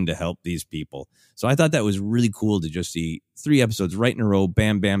I can to help these people. So I thought that was really cool to just see 3 episodes right in a row,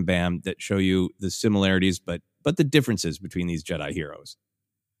 bam, bam, bam, that show you the similarities, but the differences between these Jedi heroes.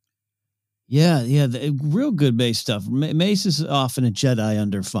 Yeah, the real good Mace stuff. Mace is often a Jedi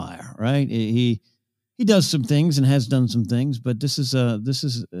under fire, right? He does some things and has done some things, but this is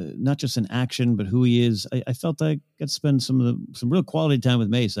not just an action, but who he is. I felt I got to spend some real quality time with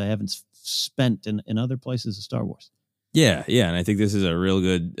Mace I haven't spent in other places of Star Wars. Yeah, and I think this is a real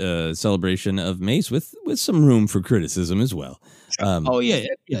good celebration of Mace with some room for criticism as well.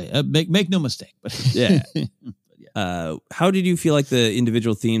 Make no mistake. But yeah. How did you feel like the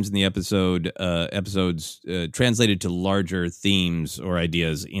individual themes in the episodes translated to larger themes or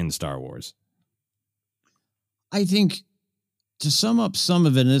ideas in Star Wars? I think to sum up some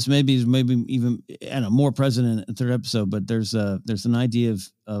of it, and this maybe even more present in the 3rd episode, but there's an idea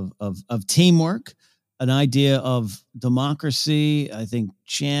of teamwork, an idea of democracy. I think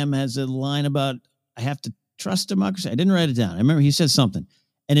Cham has a line about, I have to trust democracy. I didn't write it down. I remember he said something,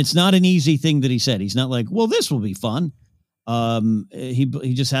 and it's not an easy thing that he said. He's not like, well, this will be fun.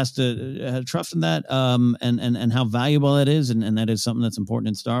 He just has to trust in that, and how valuable that is. And that is something that's important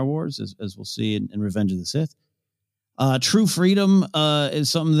in Star Wars, as we'll see in Revenge of the Sith. True freedom is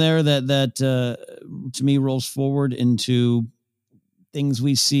something there that to me rolls forward into things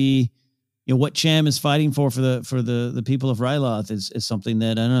we see. You know, what Cham is fighting for the people of Ryloth is something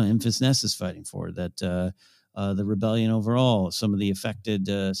that, I don't know, Enfys Nest is fighting for, that the rebellion overall, some of the affected,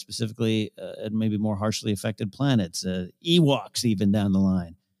 specifically and maybe more harshly affected planets, Ewoks even down the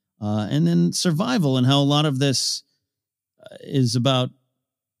line, and then survival, and how a lot of this is about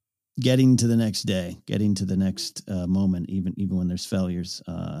getting to the next day, getting to the next moment, even when there's failures.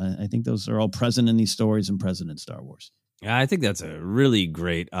 I think those are all present in these stories and present in Star Wars. I think that's a really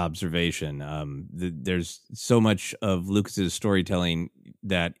great observation. There's so much of Lucas's storytelling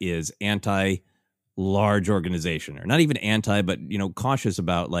that is anti-large organization, or not even anti, but cautious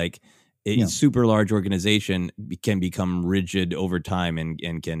about, like, a super large organization can become rigid over time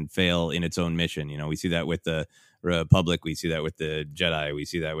and can fail in its own mission. We see that with the Republic, we see that with the Jedi, we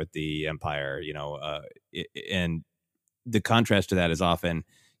see that with the Empire. And the contrast to that is often,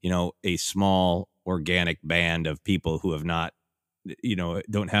 a small organic band of people who have not,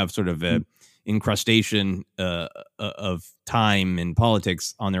 don't have sort of a incrustation of time in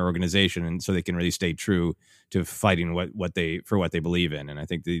politics on their organization, and so they can really stay true to fighting what they believe in. And I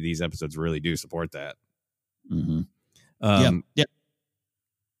think these episodes really do support that. Mm-hmm.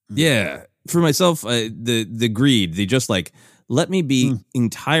 Yeah. For myself, the greed, the just like, let me be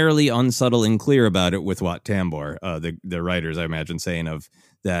entirely unsubtle and clear about it with Wat Tambor, the writers, I imagine, saying of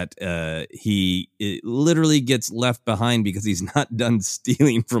that he literally gets left behind because he's not done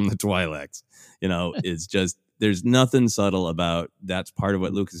stealing from the Twi'leks. It's just, there's nothing subtle about, that's part of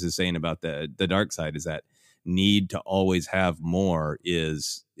what Lucas is saying about the dark side, is that need to always have more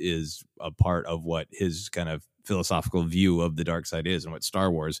is a part of what his kind of philosophical view of the dark side is, and what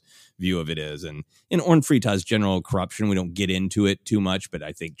Star Wars view of it is. And in Orn Freytau's general corruption, we don't get into it too much, but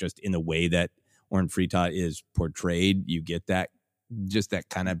I think just in the way that Orn Freytau is portrayed, you get that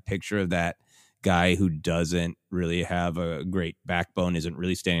kind of picture of that guy who doesn't really have a great backbone, isn't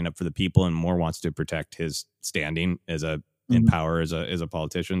really standing up for the people, and more wants to protect his standing in power as a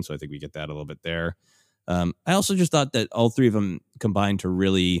politician. So I think we get that a little bit there. I also just thought that all 3 of them combined to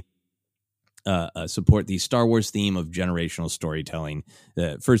really support the Star Wars theme of generational storytelling.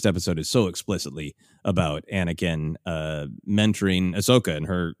 The first episode is so explicitly about Anakin mentoring Ahsoka and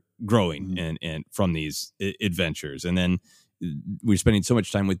her growing and from these adventures. And then we're spending so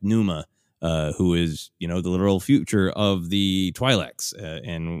much time with Numa, who is, the literal future of the Twi'leks,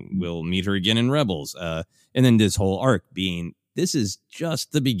 and we'll meet her again in Rebels. And then this whole arc being, this is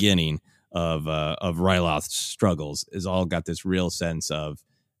just the beginning of Ryloth's struggles, is all got this real sense of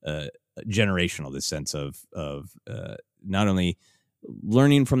generational, this sense of not only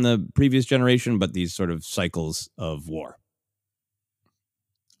learning from the previous generation, but these sort of cycles of war.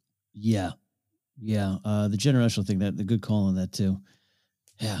 Yeah. The generational thing, that the good call on that too.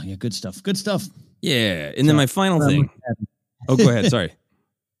 Yeah. Good stuff. Yeah. And then my final thing. Oh, go ahead. Sorry.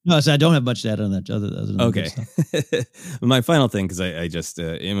 No, so I don't have much to add on that. Other than okay. My final thing, because I just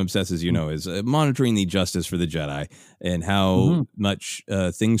am obsessed, as you know, is monitoring the justice for the Jedi and how much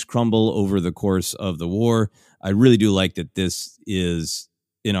things crumble over the course of the war. I really do like that this is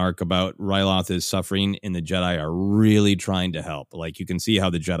an arc about Ryloth is suffering and the Jedi are really trying to help. Like, you can see how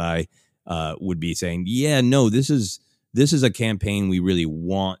the Jedi would be saying, yeah, no, this is a campaign we really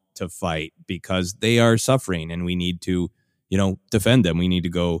want to fight because they are suffering and we need to, defend them. We need to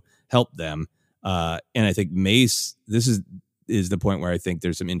go help them. And I think Mace, this is is the point where I think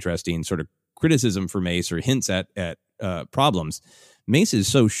there's some interesting sort of criticism for Mace or hints at problems. Mace is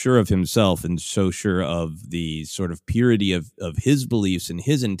so sure of himself and so sure of the sort of purity of his beliefs and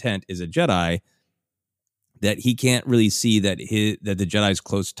his intent as a Jedi that he can't really see that the Jedi's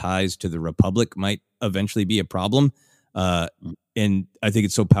close ties to the Republic might eventually be a problem. And I think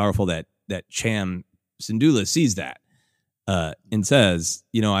it's so powerful that Cham Syndulla sees that and says,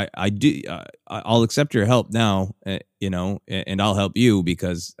 I'll accept your help now, and I'll help you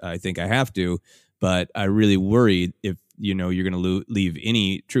because I think I have to. But I really worry if, you're going to leave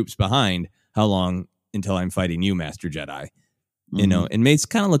any troops behind, how long until I'm fighting you, Master Jedi? And Mace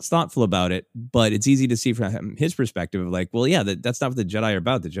kind of looks thoughtful about it, but it's easy to see from his perspective of like, well, yeah, that's not what the Jedi are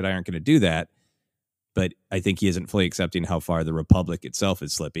about. The Jedi aren't going to do that. But I think he isn't fully accepting how far the Republic itself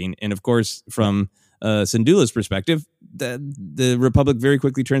is slipping. And of course, from Syndulla's perspective, the Republic very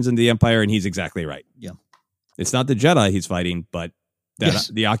quickly turns into the Empire, and he's exactly right. Yeah. It's not the Jedi he's fighting, but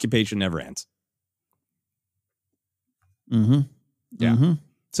the occupation never ends. Mm-hmm. Yeah. Mm-hmm.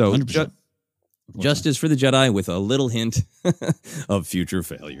 So justice for the Jedi with a little hint of future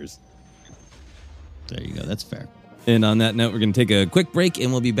failures. There you go. That's fair. And on that note, we're going to take a quick break,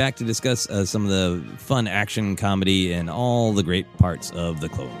 and we'll be back to discuss some of the fun action comedy and all the great parts of the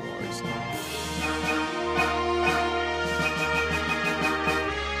Clone Wars.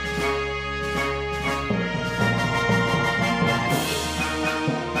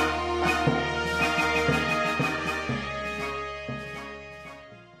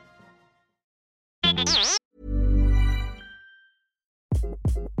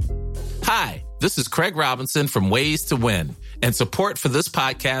 Hi, this is Craig Robinson from Ways to Win, and support for this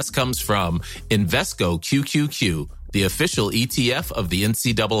podcast comes from Invesco QQQ, the official ETF of the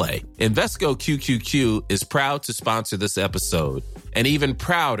NCAA. Invesco QQQ is proud to sponsor this episode, and even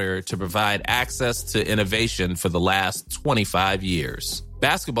prouder to provide access to innovation for the last 25 years.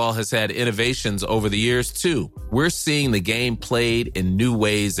 Basketball has had innovations over the years, too. We're seeing the game played in new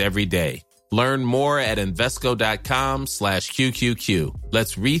ways every day. Learn more at Invesco.com/QQQ.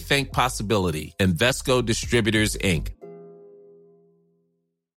 Let's rethink possibility. Invesco Distributors, Inc.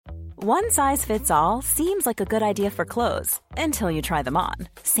 One size fits all seems like a good idea for clothes until you try them on.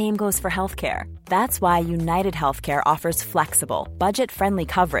 Same goes for healthcare. That's why United Healthcare offers flexible, budget-friendly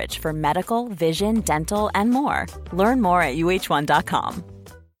coverage for medical, vision, dental, and more. Learn more at UH1.com.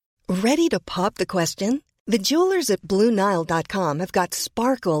 Ready to pop the question? The jewelers at BlueNile.com have got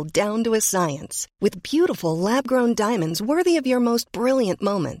sparkle down to a science with beautiful lab-grown diamonds worthy of your most brilliant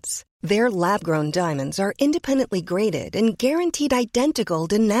moments. Their lab-grown diamonds are independently graded and guaranteed identical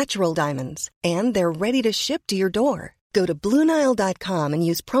to natural diamonds, and they're ready to ship to your door. Go to BlueNile.com and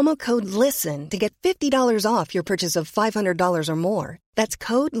use promo code LISTEN to get $50 off your purchase of $500 or more. That's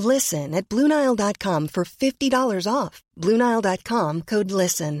code LISTEN at BlueNile.com for $50 off. BlueNile.com, code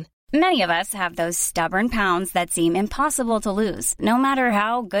LISTEN. Many of us have those stubborn pounds that seem impossible to lose, no matter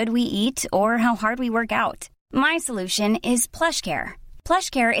how good we eat or how hard we work out. My solution is PlushCare.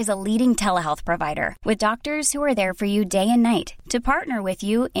 PlushCare is a leading telehealth provider with doctors who are there for you day and night to partner with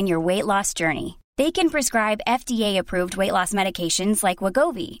you in your weight loss journey. They can prescribe FDA-approved weight loss medications like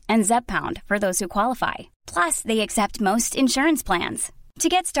Wegovy and Zepbound for those who qualify. Plus, they accept most insurance plans. To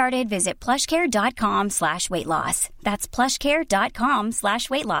get started, visit plushcare.com/weightloss. That's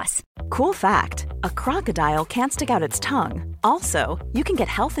plushcare.com/weightloss. Cool fact, a crocodile can't stick out its tongue. Also, you can get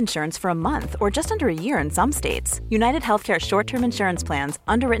health insurance for a month or just under a year in some states. United Healthcare short-term insurance plans,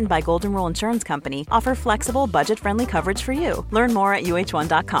 underwritten by Golden Rule Insurance Company, offer flexible, budget-friendly coverage for you. Learn more at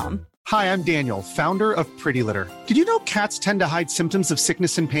UH1.com. Hi, I'm Daniel, founder of Pretty Litter. Did you know cats tend to hide symptoms of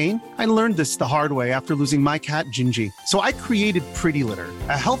sickness and pain? I learned this the hard way after losing my cat, Gingy. So I created Pretty Litter,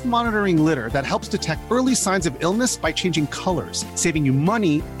 a health monitoring litter that helps detect early signs of illness by changing colors, saving you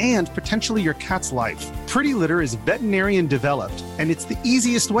money and potentially your cat's life. Pretty Litter is veterinarian developed, and it's the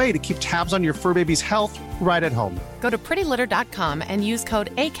easiest way to keep tabs on your fur baby's health right at home. Go to prettylitter.com and use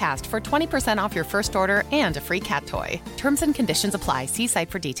code ACAST for 20% off your first order and a free cat toy. Terms and conditions apply. See site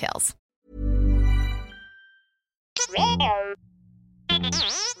for details.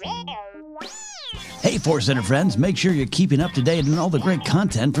 Hey, Force Center friends, make sure you're keeping up to date on all the great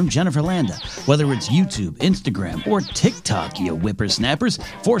content from Jennifer Landa. Whether it's YouTube, Instagram, or TikTok, you whippersnappers,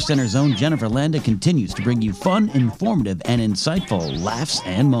 Force Center's own Jennifer Landa continues to bring you fun, informative, and insightful laughs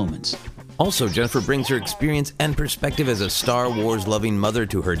and moments. Also, Jennifer brings her experience and perspective as a Star Wars loving mother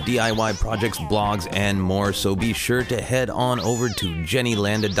to her DIY projects, blogs, and more. So be sure to head on over to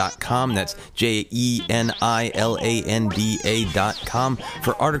JennyLanda.com. That's JENILANDA.com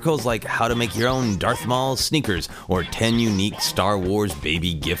for articles like how to make your own Darth Maul sneakers or 10 unique Star Wars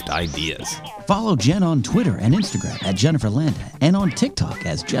baby gift ideas. Follow Jen on Twitter and Instagram at Jennifer Landa and on TikTok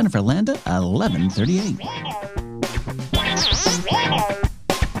as Jennifer Landa 1138.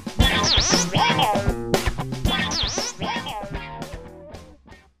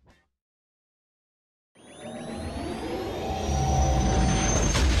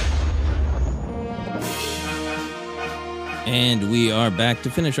 And we are back to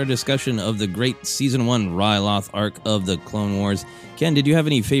finish our discussion of the great Season 1 Ryloth arc of the Clone Wars. Ken, did you have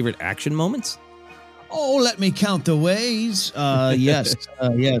any favorite action moments? Oh, let me count the ways. Yes.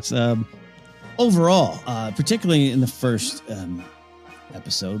 Overall, particularly in the first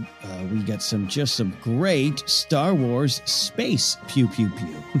episode, we got some great Star Wars space pew pew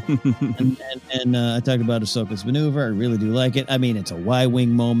pew. and I talked about Ahsoka's maneuver. I really do like it. I mean, it's a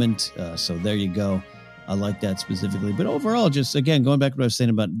Y-wing moment, so there you go. I like that specifically. But overall, just again, going back to what I was saying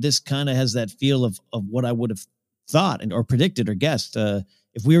about this kind of has that feel of what I would have thought or predicted or guessed.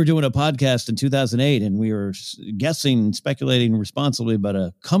 If we were doing a podcast in 2008 and we were guessing, speculating responsibly about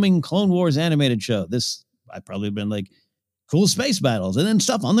a coming Clone Wars animated show, I'd probably have been like, cool space battles and then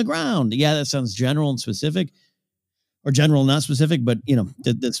stuff on the ground. Yeah, that sounds general and specific. Or general, not specific, but,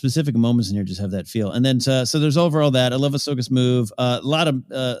 the specific moments in here just have that feel. And then, so there's overall that. I love Ahsoka's move. A lot of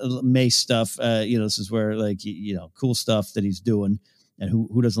Mace stuff. This is where, cool stuff that he's doing. And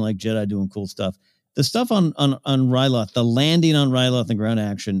who doesn't like Jedi doing cool stuff? The stuff on Ryloth, the landing on Ryloth and ground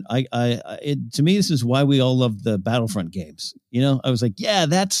action, to me, this is why we all love the Battlefront games. I was like, yeah,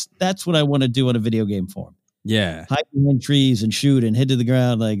 that's what I want to do in a video game form. Yeah. Hide behind trees and shoot and hit to the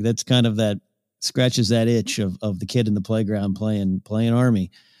ground. Like, that's kind of that. Scratches that itch of the kid in the playground playing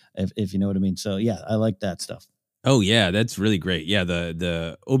Army, if you know what I mean. So yeah, I like that stuff. Oh yeah, that's really great. Yeah,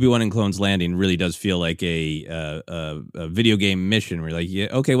 the Obi-Wan and Clones landing really does feel like a video game mission. We're like, yeah,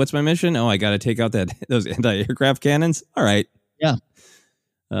 okay, what's my mission? Oh, I got to take out those anti-aircraft cannons. All right, yeah.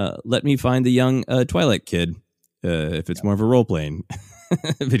 Let me find the young Twilight kid. If it's more of a role playing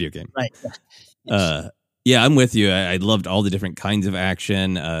video game, right? Yeah, I'm with you. I loved all the different kinds of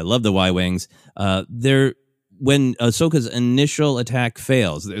action. I love the Y-wings. When Ahsoka's initial attack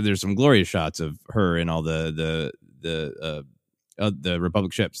fails, there's some glorious shots of her and all the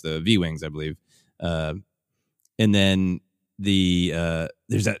Republic ships, the V-wings, I believe. And then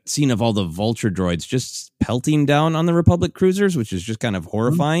there's that scene of all the Vulture droids just pelting down on the Republic cruisers, which is just kind of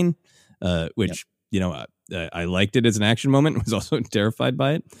horrifying. I liked it as an action moment. Was also terrified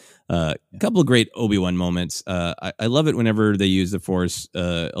by it. A couple of great Obi-Wan moments. I love it whenever they use the Force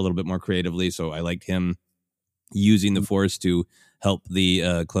a little bit more creatively. So I liked him using the Force to help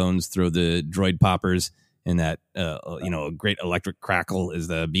the clones throw the droid poppers, and that a great electric crackle as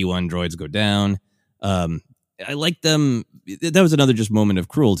the B-1 droids go down. I like them. That was another just moment of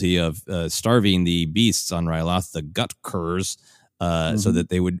cruelty of starving the beasts on Ryloth, the gut curs, so that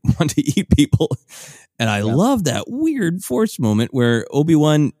they would want to eat people. And I love that weird Force moment where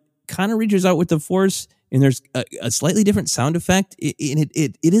Obi-Wan kind of reaches out with the Force, and there's a slightly different sound effect.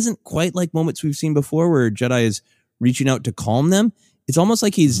 It isn't quite like moments we've seen before where Jedi is reaching out to calm them. It's almost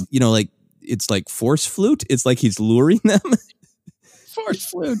like he's, it's like Force flute. It's like he's luring them. Force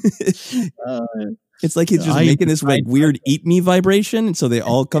flute. It's like he's just making this like weird eat me vibration, and so they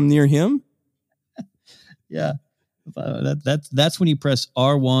all come near him. Yeah. That's when you press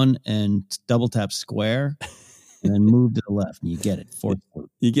R1 and double tap square and then move to the left and you get it. Force flute.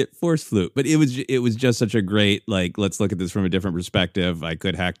 You get Force flute. But it was just such a great, let's look at this from a different perspective. I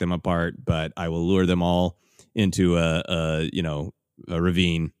could hack them apart, but I will lure them all into a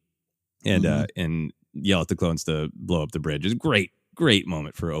ravine and yell at the clones to blow up the bridge. It's a great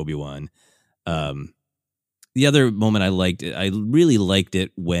moment for Obi-Wan. The other moment I really liked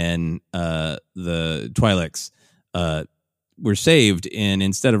it when the Twi'leks were saved, and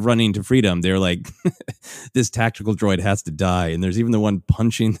instead of running to freedom, they're like, this tactical droid has to die, and there's even the one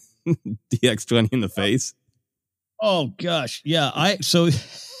punching DX-20 in the face. Oh gosh, yeah. So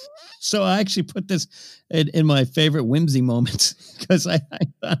I actually put this in my favorite whimsy moments because I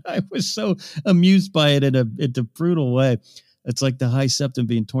was so amused by it in a brutal way. It's like the high septum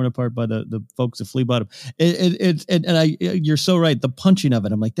being torn apart by the folks at Flea Bottom. You're so right. The punching of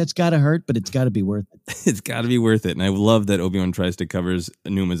it, I'm like, that's got to hurt, but it's got to be worth it. It's got to be worth it. And I love that Obi-Wan tries to cover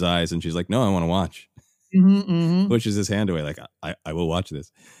Numa's eyes, and she's like, no, I want to watch. Pushes his hand away, like, I will watch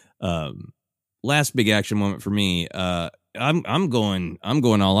this. Last big action moment for me, I'm going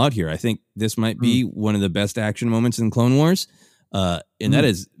all out here. I think this might be one of the best action moments in Clone Wars. And that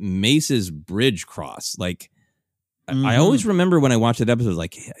is Mace's bridge cross. Like, I always remember when I watched that episode,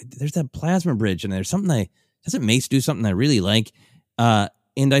 like, hey, there's that plasma bridge, and there's something doesn't Mace do something I really like?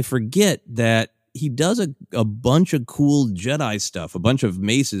 And I forget that he does a bunch of cool Jedi stuff, a bunch of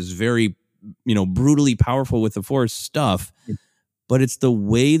Mace's very, brutally powerful with the Force stuff, but it's the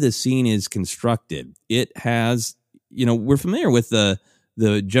way the scene is constructed. It has, we're familiar with the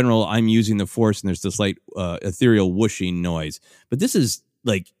general, I'm using the Force, and there's this like ethereal whooshing noise, but this is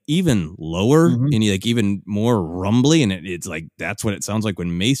like even lower and like even more rumbly, and it's like that's what it sounds like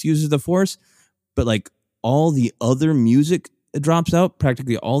when Mace uses the Force. But like all the other music drops out,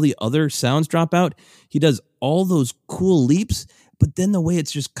 practically all the other sounds drop out. He does all those cool leaps, but then the way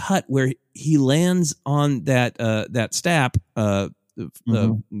it's just cut, where he lands on that stap,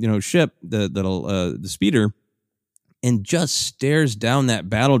 ship, the speeder, and just stares down that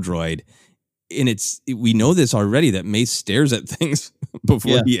battle droid. And we know this already, that Mace stares at things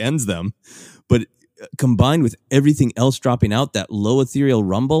before he ends them, but combined with everything else dropping out, that low ethereal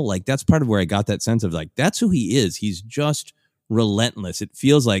rumble, like that's part of where I got that sense of like, that's who he is. He's just relentless. It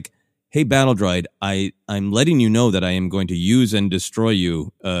feels like, hey, battle droid, I'm letting you know that I am going to use and destroy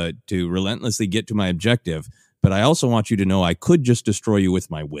you to relentlessly get to my objective. But I also want you to know I could just destroy you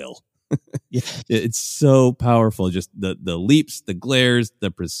with my will. It's so powerful. Just the leaps, the glares,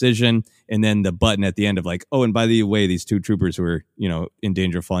 the precision, and then the button at the end of like, oh, and by the way, these two troopers who are, in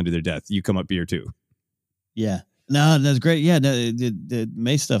danger of falling to their death, you come up here too. Yeah. No, that's great. Yeah, the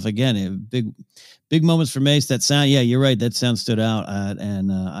Mace stuff again. Big moments for Mace. That sound, yeah, you're right. That sound stood out,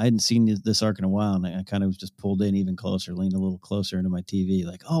 and I hadn't seen this arc in a while, and I kind of was just pulled in even closer, leaned a little closer into my TV,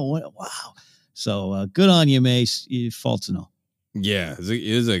 like, oh, wow. So good on you, Mace. Faults and all. Yeah,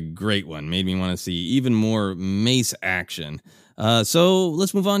 it was a great one. Made me want to see even more Mace action. So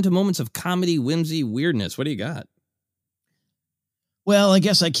let's move on to moments of comedy, whimsy, weirdness. What do you got? Well, I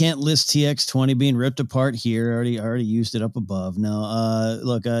guess I can't list TX-20 being ripped apart here. I already used it up above. No,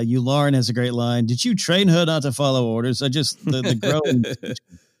 look, Yularen has a great line. Did you train her not to follow orders? I just the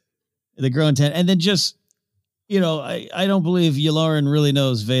growing ten, and then just I don't believe Yularen really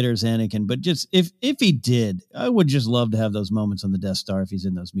knows Vader's Anakin, but just if he did, I would just love to have those moments on the Death Star if he's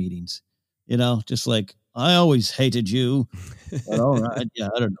in those meetings. Just like I always hated you. But all right, yeah,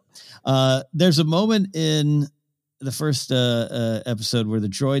 I don't know. There's a moment in the first episode where the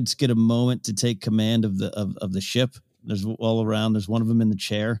droids get a moment to take command of the ship. There's all around. There's one of them in the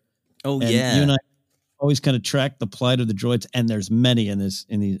chair. Oh, and yeah. You and I always kind of track the plight of the droids, and there's many in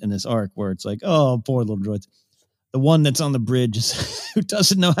this arc where it's like, oh, poor little droids. The one that's on the bridge is, who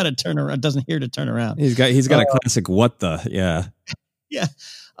doesn't know how to turn around, doesn't hear to turn around. He's got a classic what the yeah.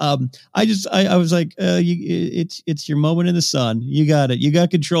 I was like, it's your moment in the sun. You got it. You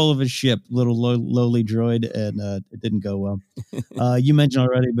got control of a ship, little lowly droid, and it didn't go well. You mentioned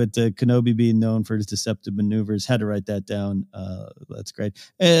already, but Kenobi being known for his deceptive maneuvers, had to write that down. That's great.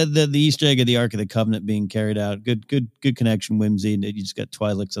 The Easter egg of the Ark of the Covenant being carried out. Good connection, whimsy, and you just got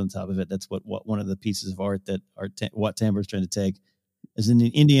Twi'leks on top of it. That's what one of the pieces of art that Wat Tambur's trying to take. As in the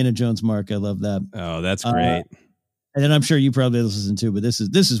Indiana Jones mark, I love that. Oh, that's great. And then I'm sure you probably listen to, but this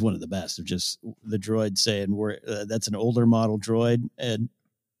is one of the best of just the droid saying that's an older model droid and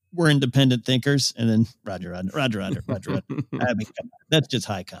we're independent thinkers. And then Roger. I mean, that's just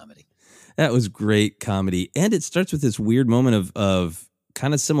high comedy. That was great comedy. And it starts with this weird moment of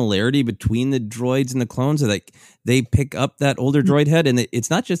kind of similarity between the droids and the clones. Like they pick up that older droid head, and it's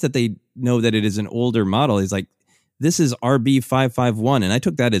not just that they know that it is an older model. It's like, this is RB551, and I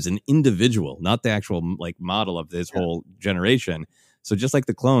took that as an individual, not the actual like model of this whole generation. So just like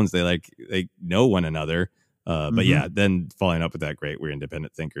the clones, they know one another. But yeah, then following up with that great, we're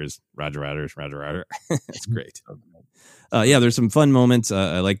independent thinkers. Roger. That's great. Yeah, there's some fun moments.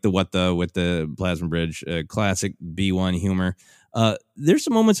 I like with the plasma bridge, classic B1 humor. There's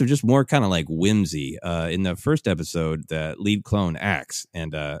some moments of just more kind of like whimsy. In the first episode, the lead clone Axe,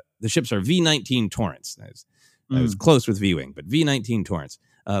 and the ships are V-19 Torrents. I was close with V-Wing, but V-19 Torrents.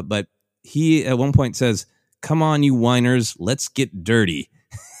 But he at one point says, "Come on, you whiners, let's get dirty."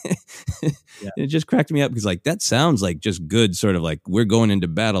 It just cracked me up because like that sounds like just good, sort of like we're going into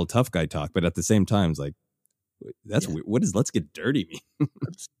battle, tough guy talk. But at the same time, it's like that's weird. What does "let's get dirty" mean?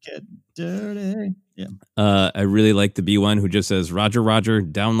 Let's get dirty. Yeah. I really like the B1 who just says, "Roger,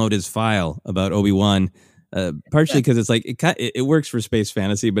 download his file about Obi-Wan." Partially because it's like it works for space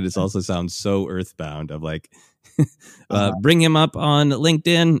fantasy, but it also sounds so earthbound. Of like, bring him up on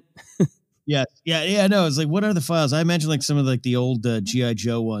LinkedIn. Yeah. No, it's like, what are the files? I imagine like some of like the old GI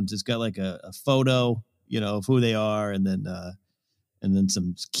Joe ones. It's got like a photo, of who they are, and then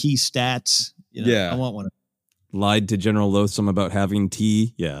some key stats. Yeah. I want one. Lied to General Loathsome about having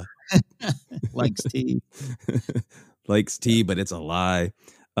tea. Yeah. Likes tea. Likes tea, but it's a lie.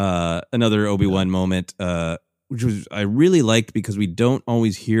 Another Obi-Wan moment, which was I really liked because we don't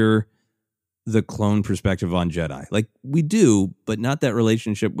always hear the clone perspective on Jedi. Like we do, but not that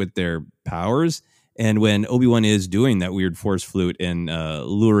relationship with their powers. And when Obi-Wan is doing that weird force flute and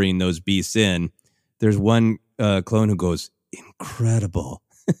luring those beasts in, there's one clone who goes, incredible.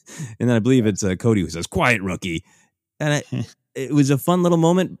 And then I believe it's Cody who says, quiet, rookie. And it was a fun little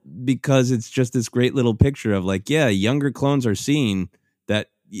moment because it's just this great little picture of like, yeah, younger clones are seeing that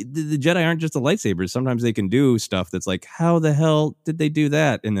the Jedi aren't just the lightsabers. Sometimes they can do stuff that's like, how the hell did they do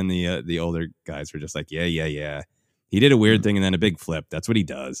that? And then the older guys were just like, yeah. He did a weird thing and then a big flip. That's what he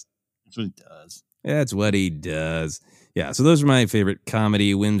does. That's what he does. That's what he does. Yeah, so those are my favorite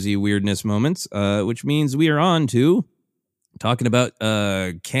comedy, whimsy, weirdness moments, which means we are on to talking about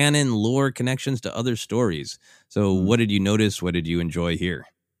canon lore connections to other stories. So what did you notice? What did you enjoy here?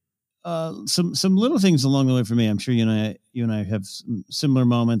 Some little things along the way for me. I'm sure you and I have some similar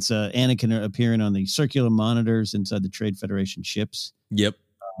moments. Anakin appearing on the circular monitors inside the Trade Federation ships. Yep.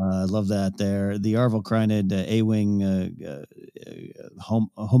 I love that there. The Arvel Crynid A-Wing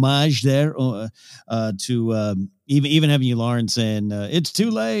homage there to even having Yularen saying, it's too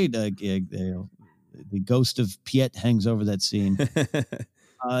late. The ghost of Piet hangs over that scene.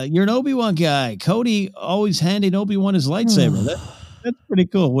 You're an Obi-Wan guy. Cody always handing Obi-Wan his lightsaber. That's pretty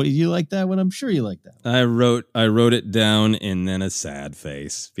cool. What, you like that one? I'm sure you like that one. I wrote it down and then a sad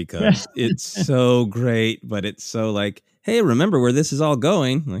face because it's so great, but it's so like, hey, remember where this is all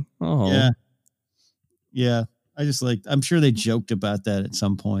going? Like, oh. Yeah. I'm sure they joked about that at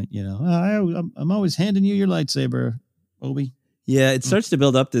some point, I'm always handing you your lightsaber, Obi. Yeah, it starts to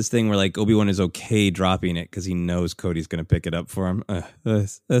build up this thing where like Obi-Wan is okay dropping it because he knows Cody's going to pick it up for him.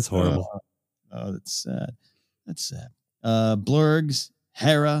 That's horrible. Oh, that's sad. That's sad. Blurgs,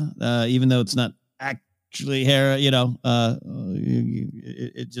 Hera, even though it's not actually Hera, it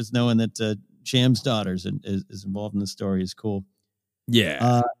just knowing that Cham's daughter is involved in the story is cool.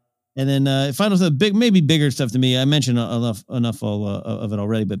 Yeah. And then final stuff, maybe bigger stuff to me. I mentioned enough of it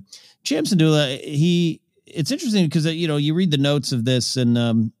already, but Cham Syndulla, it's interesting because you read the notes of this,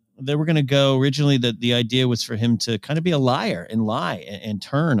 and they were going to go originally. That the idea was for him to kind of be a liar and lie and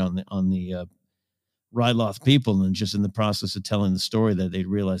turn on the Ryloth people, and just in the process of telling the story that they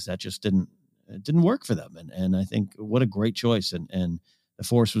realized that just didn't work for them. And I think what a great choice, and the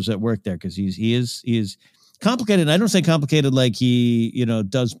Force was at work there because he is complicated. I don't say complicated like he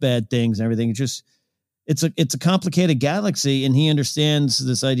does bad things and everything. It's a complicated galaxy, and he understands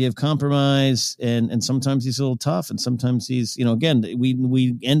this idea of compromise, and sometimes he's a little tough, and sometimes he's again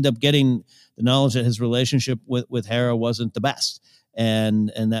we end up getting the knowledge that his relationship with Hera wasn't the best. And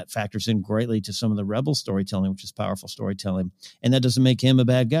that factors in greatly to some of the rebel storytelling, which is powerful storytelling. And that doesn't make him a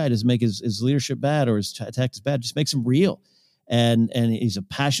bad guy. It doesn't make his leadership bad or his tactics bad. It just makes him real. And he's a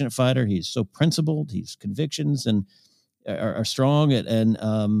passionate fighter. He's so principled. His convictions and are strong. And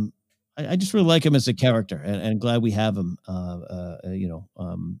I just really like him as a character, and glad we have him.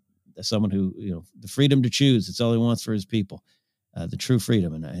 As someone who the freedom to choose. It's all he wants for his people, the true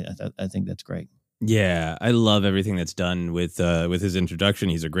freedom. And I think that's great. Yeah, I love everything that's done with his introduction.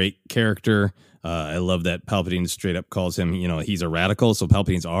 He's a great character. I love that Palpatine straight up calls him, he's a radical. So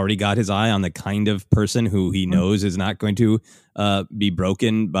Palpatine's already got his eye on the kind of person who he knows is not going to be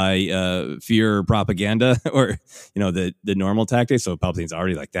broken by fear or propaganda or, the normal tactics. So Palpatine's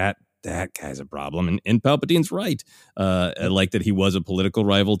already like that guy's a problem. And Palpatine's right. I like that he was a political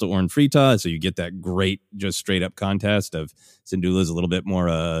rival to Orn Frita. So you get that great, just straight up contest of Syndulla's a little bit more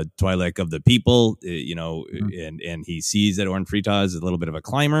Twi'lek of the people, and he sees that Orn Frita is a little bit of a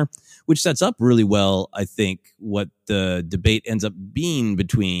climber, which sets up really well, I think, what the debate ends up being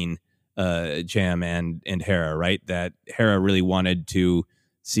between Cham and Hera, right? That Hera really wanted to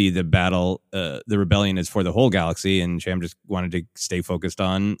see the battle, the rebellion is for the whole galaxy, and Cham just wanted to stay focused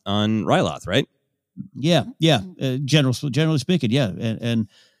on Ryloth, right? Yeah. Generally speaking, yeah,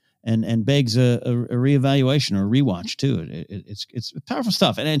 and begs a reevaluation or a rewatch too. It's powerful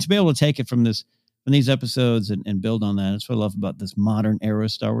stuff, and to be able to take it from these episodes and build on that, that's what I love about this modern era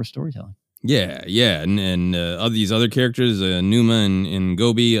of Star Wars storytelling. Yeah, and these other characters, Numa and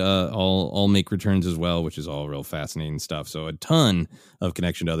Gobi, all make returns as well, which is all real fascinating stuff. So a ton of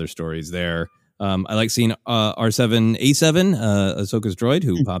connection to other stories there. I like seeing R7A7, Ahsoka's droid,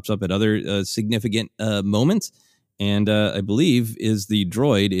 who pops up at other significant moments, and I believe is the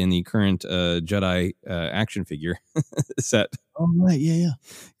droid in the current Jedi action figure set. Oh, right. Yeah.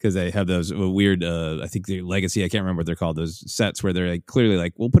 Because they have those weird, I think the Legacy, I can't remember what they're called, those sets where they're like clearly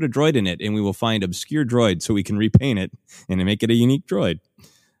like, we'll put a droid in it and we will find obscure droid so we can repaint it and make it a unique droid.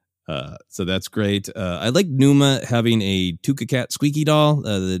 So that's great. I like Numa having a Tuca Cat squeaky doll,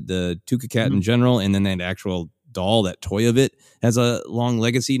 the Tuca Cat in general, and then that actual doll, that toy of it, has a long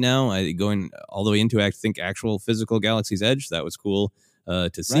legacy now, going all the way into, I think, actual physical Galaxy's Edge. That was cool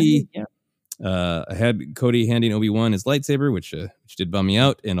to see. Right, yeah. I had Cody handing Obi-Wan his lightsaber, which did bum me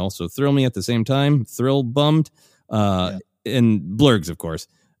out and also thrill me at the same time. Thrill bummed. And Blurgs, of course.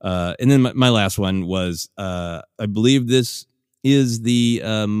 And then my last one was, I believe this is the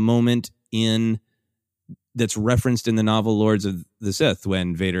moment that's referenced in the novel Lords of the Sith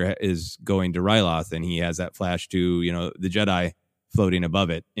when Vader is going to Ryloth and he has that flash to, the Jedi floating above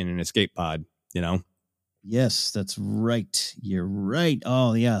it in an escape pod, Yes, that's right. You're right.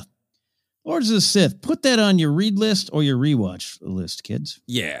 Oh, yeah. Lords of the Sith. Put that on your read list or your rewatch list, kids.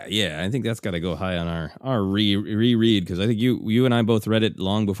 Yeah. I think that's got to go high on our reread, because I think you and I both read it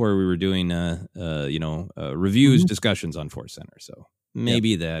long before we were doing reviews, discussions on Force Center. So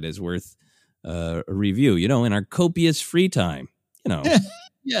maybe that is worth a review. In our copious free time.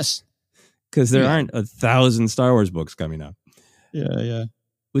 Yes, because there aren't 1,000 Star Wars books coming up. Yeah.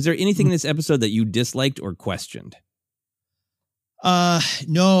 Was there anything in this episode that you disliked or questioned?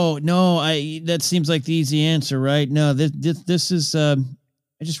 No. That seems like the easy answer, right? No, this is. I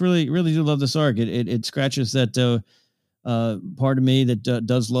just really do love this arc. It scratches that part of me that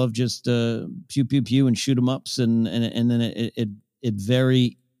does love just pew pew pew and shoot 'em ups, and then it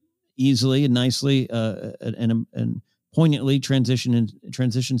very easily and nicely and poignantly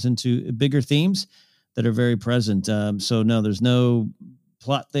transitions into bigger themes that are very present. So no, there's no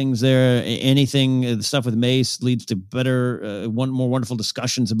plot things there. Anything, the stuff with Mace leads to better, more wonderful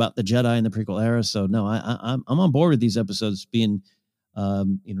discussions about the Jedi in the prequel era. So no, I'm on board with these episodes being,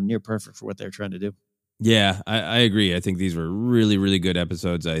 near perfect for what they're trying to do. Yeah, I agree. I think these were really, really good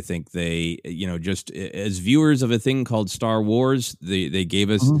episodes. I think they, just as viewers of a thing called Star Wars, they gave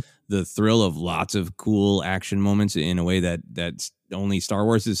us the thrill of lots of cool action moments in a way that's only Star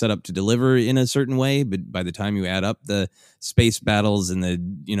Wars is set up to deliver in a certain way. But by the time you add up the space battles and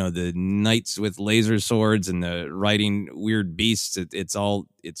the knights with laser swords and the riding weird beasts,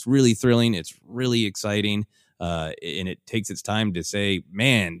 it's really thrilling. It's really exciting. And it takes its time to say,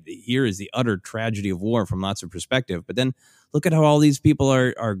 man, here is the utter tragedy of war from lots of perspective. But then look at how all these people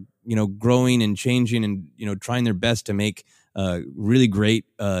are growing and changing and, trying their best to make really great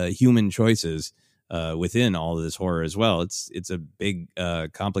human choices within all of this horror as well. It's a big,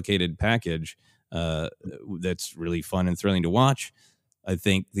 complicated package that's really fun and thrilling to watch. I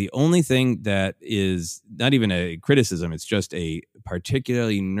think the only thing that is not even a criticism, it's just a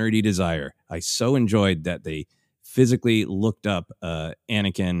particularly nerdy desire. I so enjoyed that they physically looked up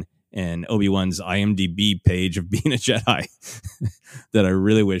Anakin and Obi-Wan's IMDb page of being a Jedi that I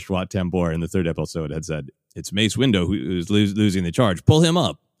really wish Wat Tambor in the third episode had said, it's Mace Windu who's losing the charge. Pull him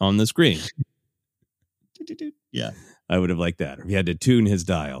up on the screen. Yeah. I would have liked that. Or he had to tune his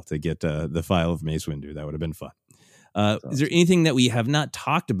dial to get the file of Mace Windu. That would have been fun. Is there anything that we have not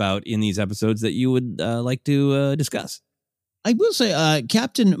talked about in these episodes that you would like to discuss? I will say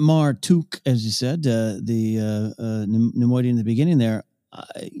Captain Martuk, as you said, the Neimoidian in the beginning there,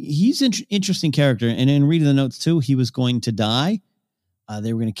 he's an interesting character. And in reading the notes, too, he was going to die.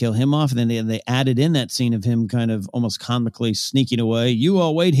 They were going to kill him off. And then they added in that scene of him kind of almost comically sneaking away. You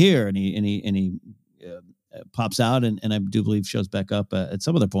all wait here. And he pops out and I do believe shows back up at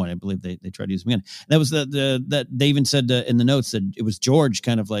some other point. I believe they tried to use him again. And that was that they even said in the notes that it was George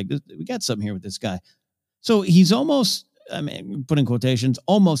kind of like, we got something here with this guy. So he's almost, I mean, put in quotations,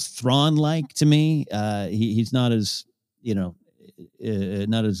 almost Thrawn-like to me. He's not as,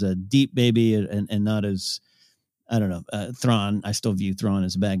 not as a deep baby and not as, I don't know, Thrawn. I still view Thrawn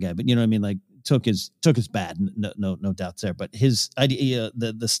as a bad guy, but you know what I mean? Like took his bad, no doubts there. But his idea,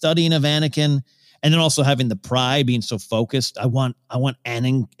 the studying of Anakin, and then also having the pride, being so focused. I want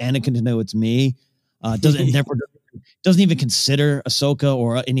Anakin to know it's me. Doesn't even consider Ahsoka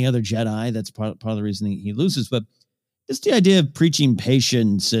or any other Jedi. That's part of the reason he loses. But it's the idea of preaching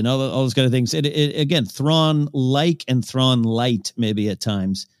patience and all those kind of things. It again, Thrawn-like and Thrawn-light maybe at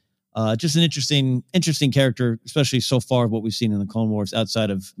times. Just an interesting character, especially so far what we've seen in the Clone Wars outside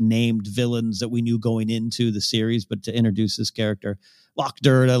of named villains that we knew going into the series, but to introduce this character. Lock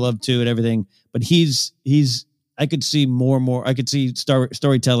Dirt, I love too, and everything. But he's I could see more and more. I could see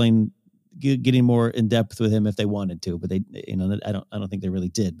storytelling getting more in depth with him if they wanted to, but they, I don't think they really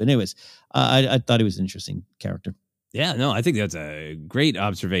did. But anyways, I thought he was an interesting character. Yeah, no, I think that's a great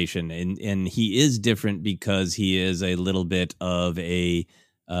observation, and he is different because he is a little bit of a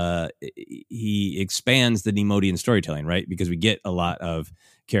he expands the Neimoidian storytelling, right? Because we get a lot of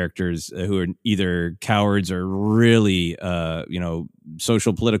characters who are either cowards or really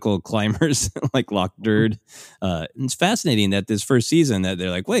social political climbers like Lockdurd. It's fascinating that this first season that they're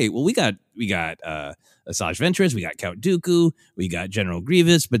like, wait, well, we got Asajj Ventress, we got Count Dooku, we got General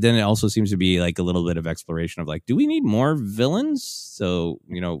Grievous, but then it also seems to be like a little bit of exploration of like, do we need more villains? So,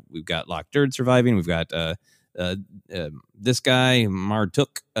 we've got Lockdurd surviving, we've got this guy,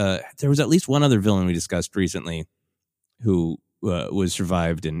 Martuk. There was at least one other villain we discussed recently who was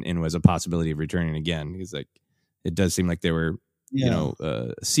survived and was a possibility of returning again. Because like, it does seem like they were,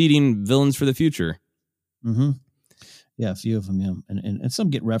 seeding villains for the future. Mm-hmm. Yeah, a few of them, yeah, and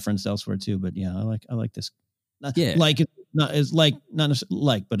some get referenced elsewhere too. But yeah, I like this. But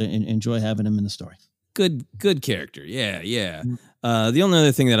enjoy having him in the story. Good character. Yeah. The only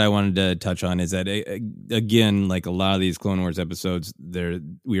other thing that I wanted to touch on is that again, like a lot of these Clone Wars episodes,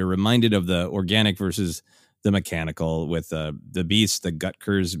 we are reminded of the organic versus the mechanical, with the beasts, the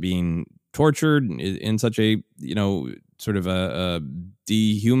Gutkers being tortured in such a sort of a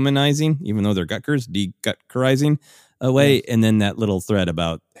dehumanizing, even though they're Gutkers, de-Gutkerizing way, and then that little thread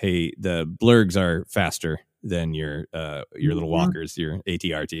about, hey, the blurgs are faster than your little walkers, your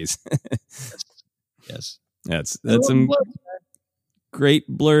ATRTs. Yes, that's some great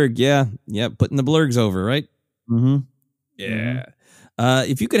blurg. Yeah, putting the blurgs over, right? Mm-hmm. Yeah.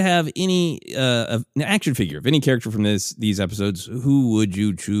 If you could have any an action figure of any character from these episodes, who would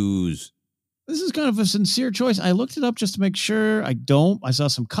you choose? This is kind of a sincere choice. I looked it up just to make sure. I saw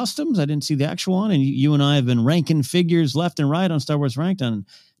some customs. I didn't see the actual one. And you and I have been ranking figures left and right on Star Wars Ranked, and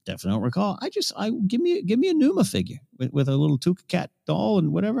definitely don't recall. Give me a Numa figure with a little Tuca Cat doll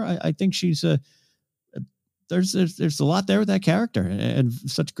and whatever. I think she's there's a lot there with that character and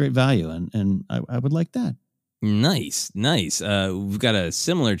such great value, and I would like that. Nice. We've got a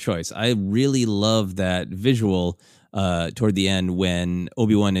similar choice. I really love that visual toward the end when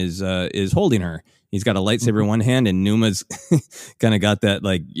Obi-Wan is holding her. He's got a lightsaber in one hand, and Numa's kind of got that,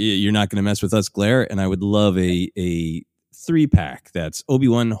 like, you're not going to mess with us glare. And I would love a 3-pack that's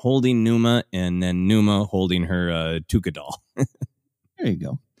Obi-Wan holding Numa, and then Numa holding her Tuca doll. There you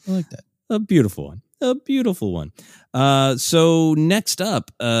go. I like that. A beautiful one. So next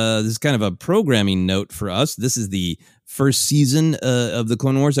up, this is kind of a programming note for us. This is the first season of the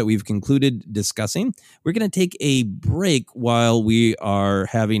Clone Wars that we've concluded discussing. We're going to take a break while we are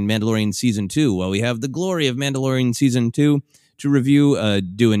having Mandalorian Season 2, while we have the glory of Mandalorian Season 2 to review,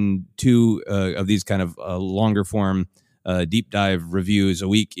 doing 2 of these kind of longer form deep dive reviews a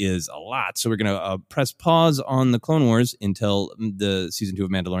week is a lot. So we're going to press pause on the Clone Wars until the Season 2 of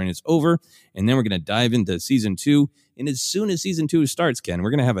Mandalorian is over. And then we're going to dive into Season 2. And as soon as Season 2 starts, Ken,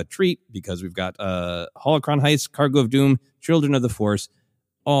 we're going to have a treat because we've got Holocron Heist, Cargo of Doom, Children of the Force,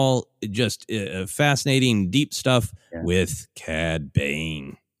 all just fascinating, deep stuff with Cad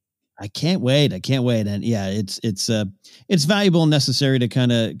Bane. I can't wait. And yeah, it's valuable and necessary to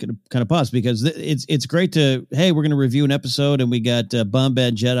kind of pause, because it's great to, hey, we're going to review an episode and we got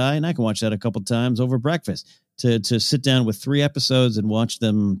Bombad Jedi, and I can watch that a couple times over breakfast. To sit down with 3 episodes and watch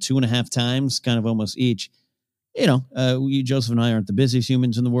them 2.5 times, kind of almost each. Joseph and I aren't the busiest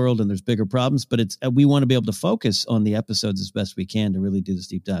humans in the world, and there's bigger problems, but we want to be able to focus on the episodes as best we can to really do this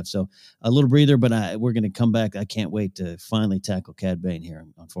deep dive. So a little breather, but we're going to come back. I can't wait to finally tackle Cad Bane here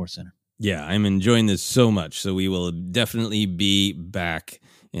on Force Center. Yeah, I'm enjoying this so much. So we will definitely be back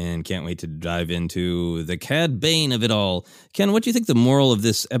and can't wait to dive into the Cad Bane of it all. Ken, what do you think the moral of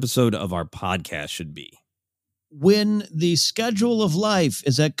this episode of our podcast should be? When the schedule of life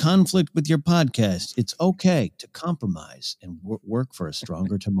is at conflict with your podcast, it's okay to compromise and work for a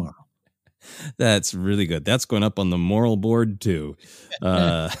stronger tomorrow. That's really good. That's going up on the moral board too. Do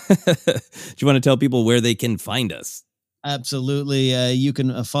you want to tell people where they can find us? Absolutely. You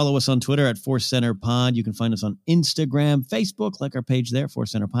can follow us on Twitter at Force Center Pod. You can find us on Instagram, Facebook, like our page there,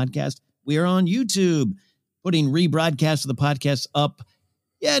 Force Center Podcast. We are on YouTube, putting rebroadcasts of the podcast up.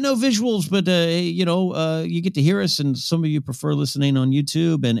 Yeah, no visuals, but, you get to hear us, and some of you prefer listening on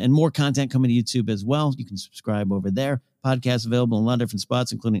YouTube, and more content coming to YouTube as well. You can subscribe over there. Podcasts available in a lot of different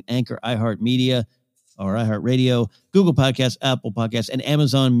spots, including Anchor, iHeartMedia, or iHeartRadio, Google Podcasts, Apple Podcasts, and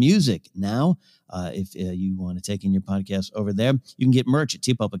Amazon Music. Now, if you want to take in your podcast over there, you can get merch at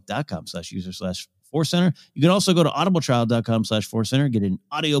tpublic.com/user/ForceCenter. You can also go to audibletrial.com/ForceCenter, get an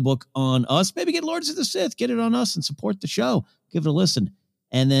audiobook on us, maybe get Lords of the Sith, get it on us, and support the show. Give it a listen.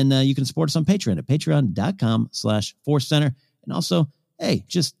 And then you can support us on Patreon at patreon.com/ForceCenter. And also, hey,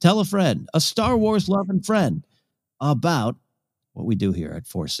 just tell a friend, a Star Wars loving friend, about what we do here at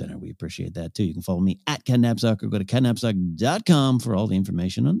Force Center. We appreciate that too. You can follow me at Ken Napzok or go to kennapzok.com for all the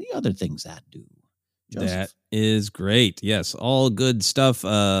information on the other things I do. Joseph. That is great. Yes, all good stuff.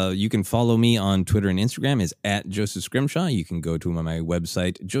 You can follow me on Twitter and Instagram is at Joseph Scrimshaw. You can go to my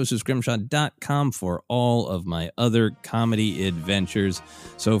website, josephscrimshaw.com, for all of my other comedy adventures.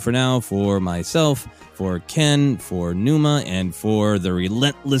 So for now, for myself, for Ken, for Numa, and for the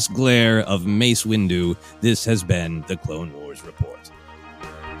relentless glare of Mace Windu, this has been the Clone Wars Report.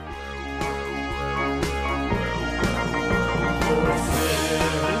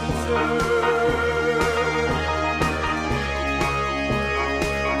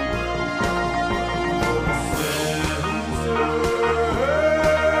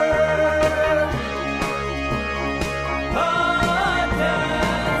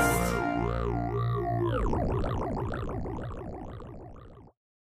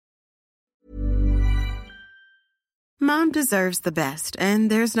 Mom deserves the best,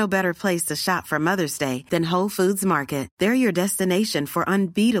 and there's no better place to shop for Mother's Day than Whole Foods Market. They're your destination for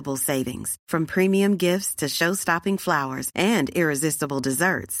unbeatable savings, from premium gifts to show-stopping flowers and irresistible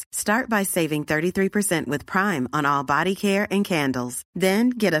desserts. Start by saving 33% with Prime on all body care and candles.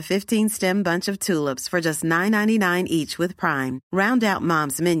 Then get a 15-stem bunch of tulips for just $9.99 each with Prime. Round out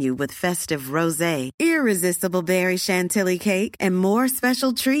Mom's menu with festive rosé, irresistible berry chantilly cake, and more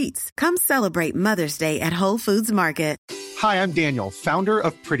special treats. Come celebrate Mother's Day at Whole Foods Market. Hi, I'm Daniel, founder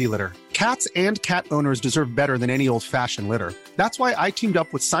of Pretty Litter. Cats and cat owners deserve better than any old-fashioned litter. That's why I teamed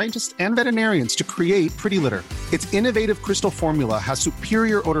up with scientists and veterinarians to create Pretty Litter. Its innovative crystal formula has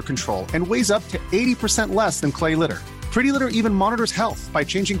superior odor control and weighs up to 80% less than clay litter. Pretty Litter even monitors health by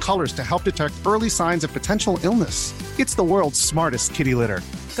changing colors to help detect early signs of potential illness. It's the world's smartest kitty litter.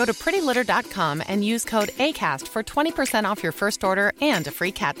 Go to prettylitter.com and use code ACAST for 20% off your first order and a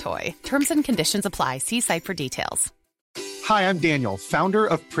free cat toy. Terms and conditions apply. See site for details. Hi, I'm Daniel, founder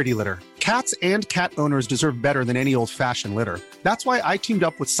of Pretty Litter. Cats and cat owners deserve better than any old-fashioned litter. That's why I teamed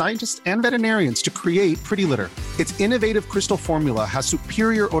up with scientists and veterinarians to create Pretty Litter. Its innovative crystal formula has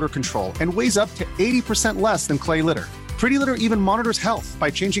superior odor control and weighs up to 80% less than clay litter. Pretty Litter even monitors health by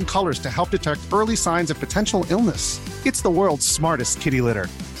changing colors to help detect early signs of potential illness. It's the world's smartest kitty litter.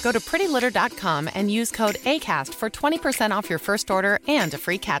 Go to prettylitter.com and use code ACAST for 20% off your first order and a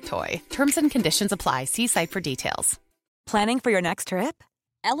free cat toy. Terms and conditions apply. See site for details. Planning for your next trip?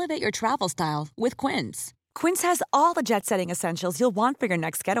 Elevate your travel style with Quince. Quince has all the jet-setting essentials you'll want for your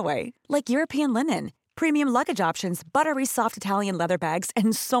next getaway, like European linen, premium luggage options, buttery soft Italian leather bags,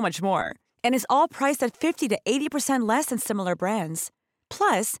 and so much more. And is all priced at 50 to 80% less than similar brands.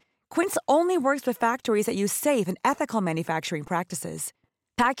 Plus, Quince only works with factories that use safe and ethical manufacturing practices.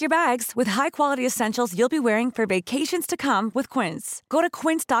 Pack your bags with high-quality essentials you'll be wearing for vacations to come with Quince. Go to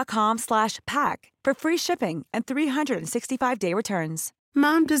quince.com/pack for free shipping and 365-day returns.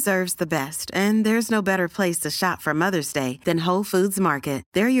 Mom deserves the best, and there's no better place to shop for Mother's Day than Whole Foods Market.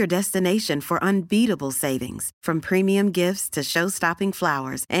 They're your destination for unbeatable savings, from premium gifts to show-stopping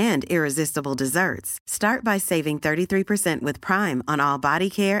flowers and irresistible desserts. Start by saving 33% with Prime on all body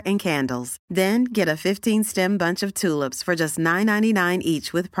care and candles. Then get a 15-stem bunch of tulips for just $9.99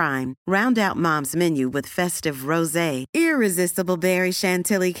 each with Prime. Round out Mom's menu with festive rosé, irresistible berry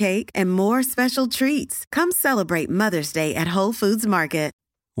chantilly cake, and more special treats. Come celebrate Mother's Day at Whole Foods Market.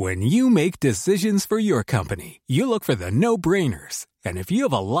 When you make decisions for your company, you look for the no-brainers. And if you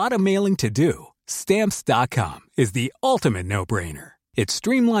have a lot of mailing to do, Stamps.com is the ultimate no-brainer. It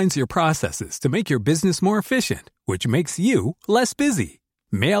streamlines your processes to make your business more efficient, which makes you less busy.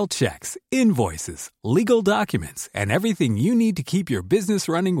 Mail checks, invoices, legal documents, and everything you need to keep your business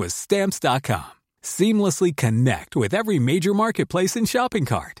running with Stamps.com. Seamlessly connect with every major marketplace and shopping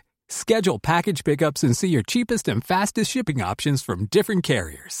cart. Schedule package pickups and see your cheapest and fastest shipping options from different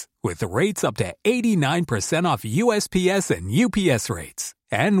carriers, with rates up to 89% off USPS and UPS rates.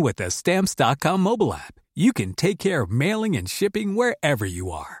 And with the Stamps.com mobile app, you can take care of mailing and shipping wherever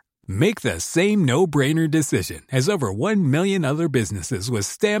you are. Make the same no-brainer decision as over 1 million other businesses with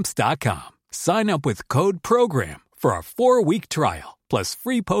Stamps.com. Sign up with code PROGRAM for a 4-week trial, plus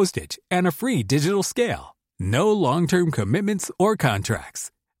free postage and a free digital scale. No long-term commitments or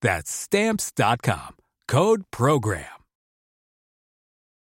contracts. That's Stamps.com. Code PROGRAM.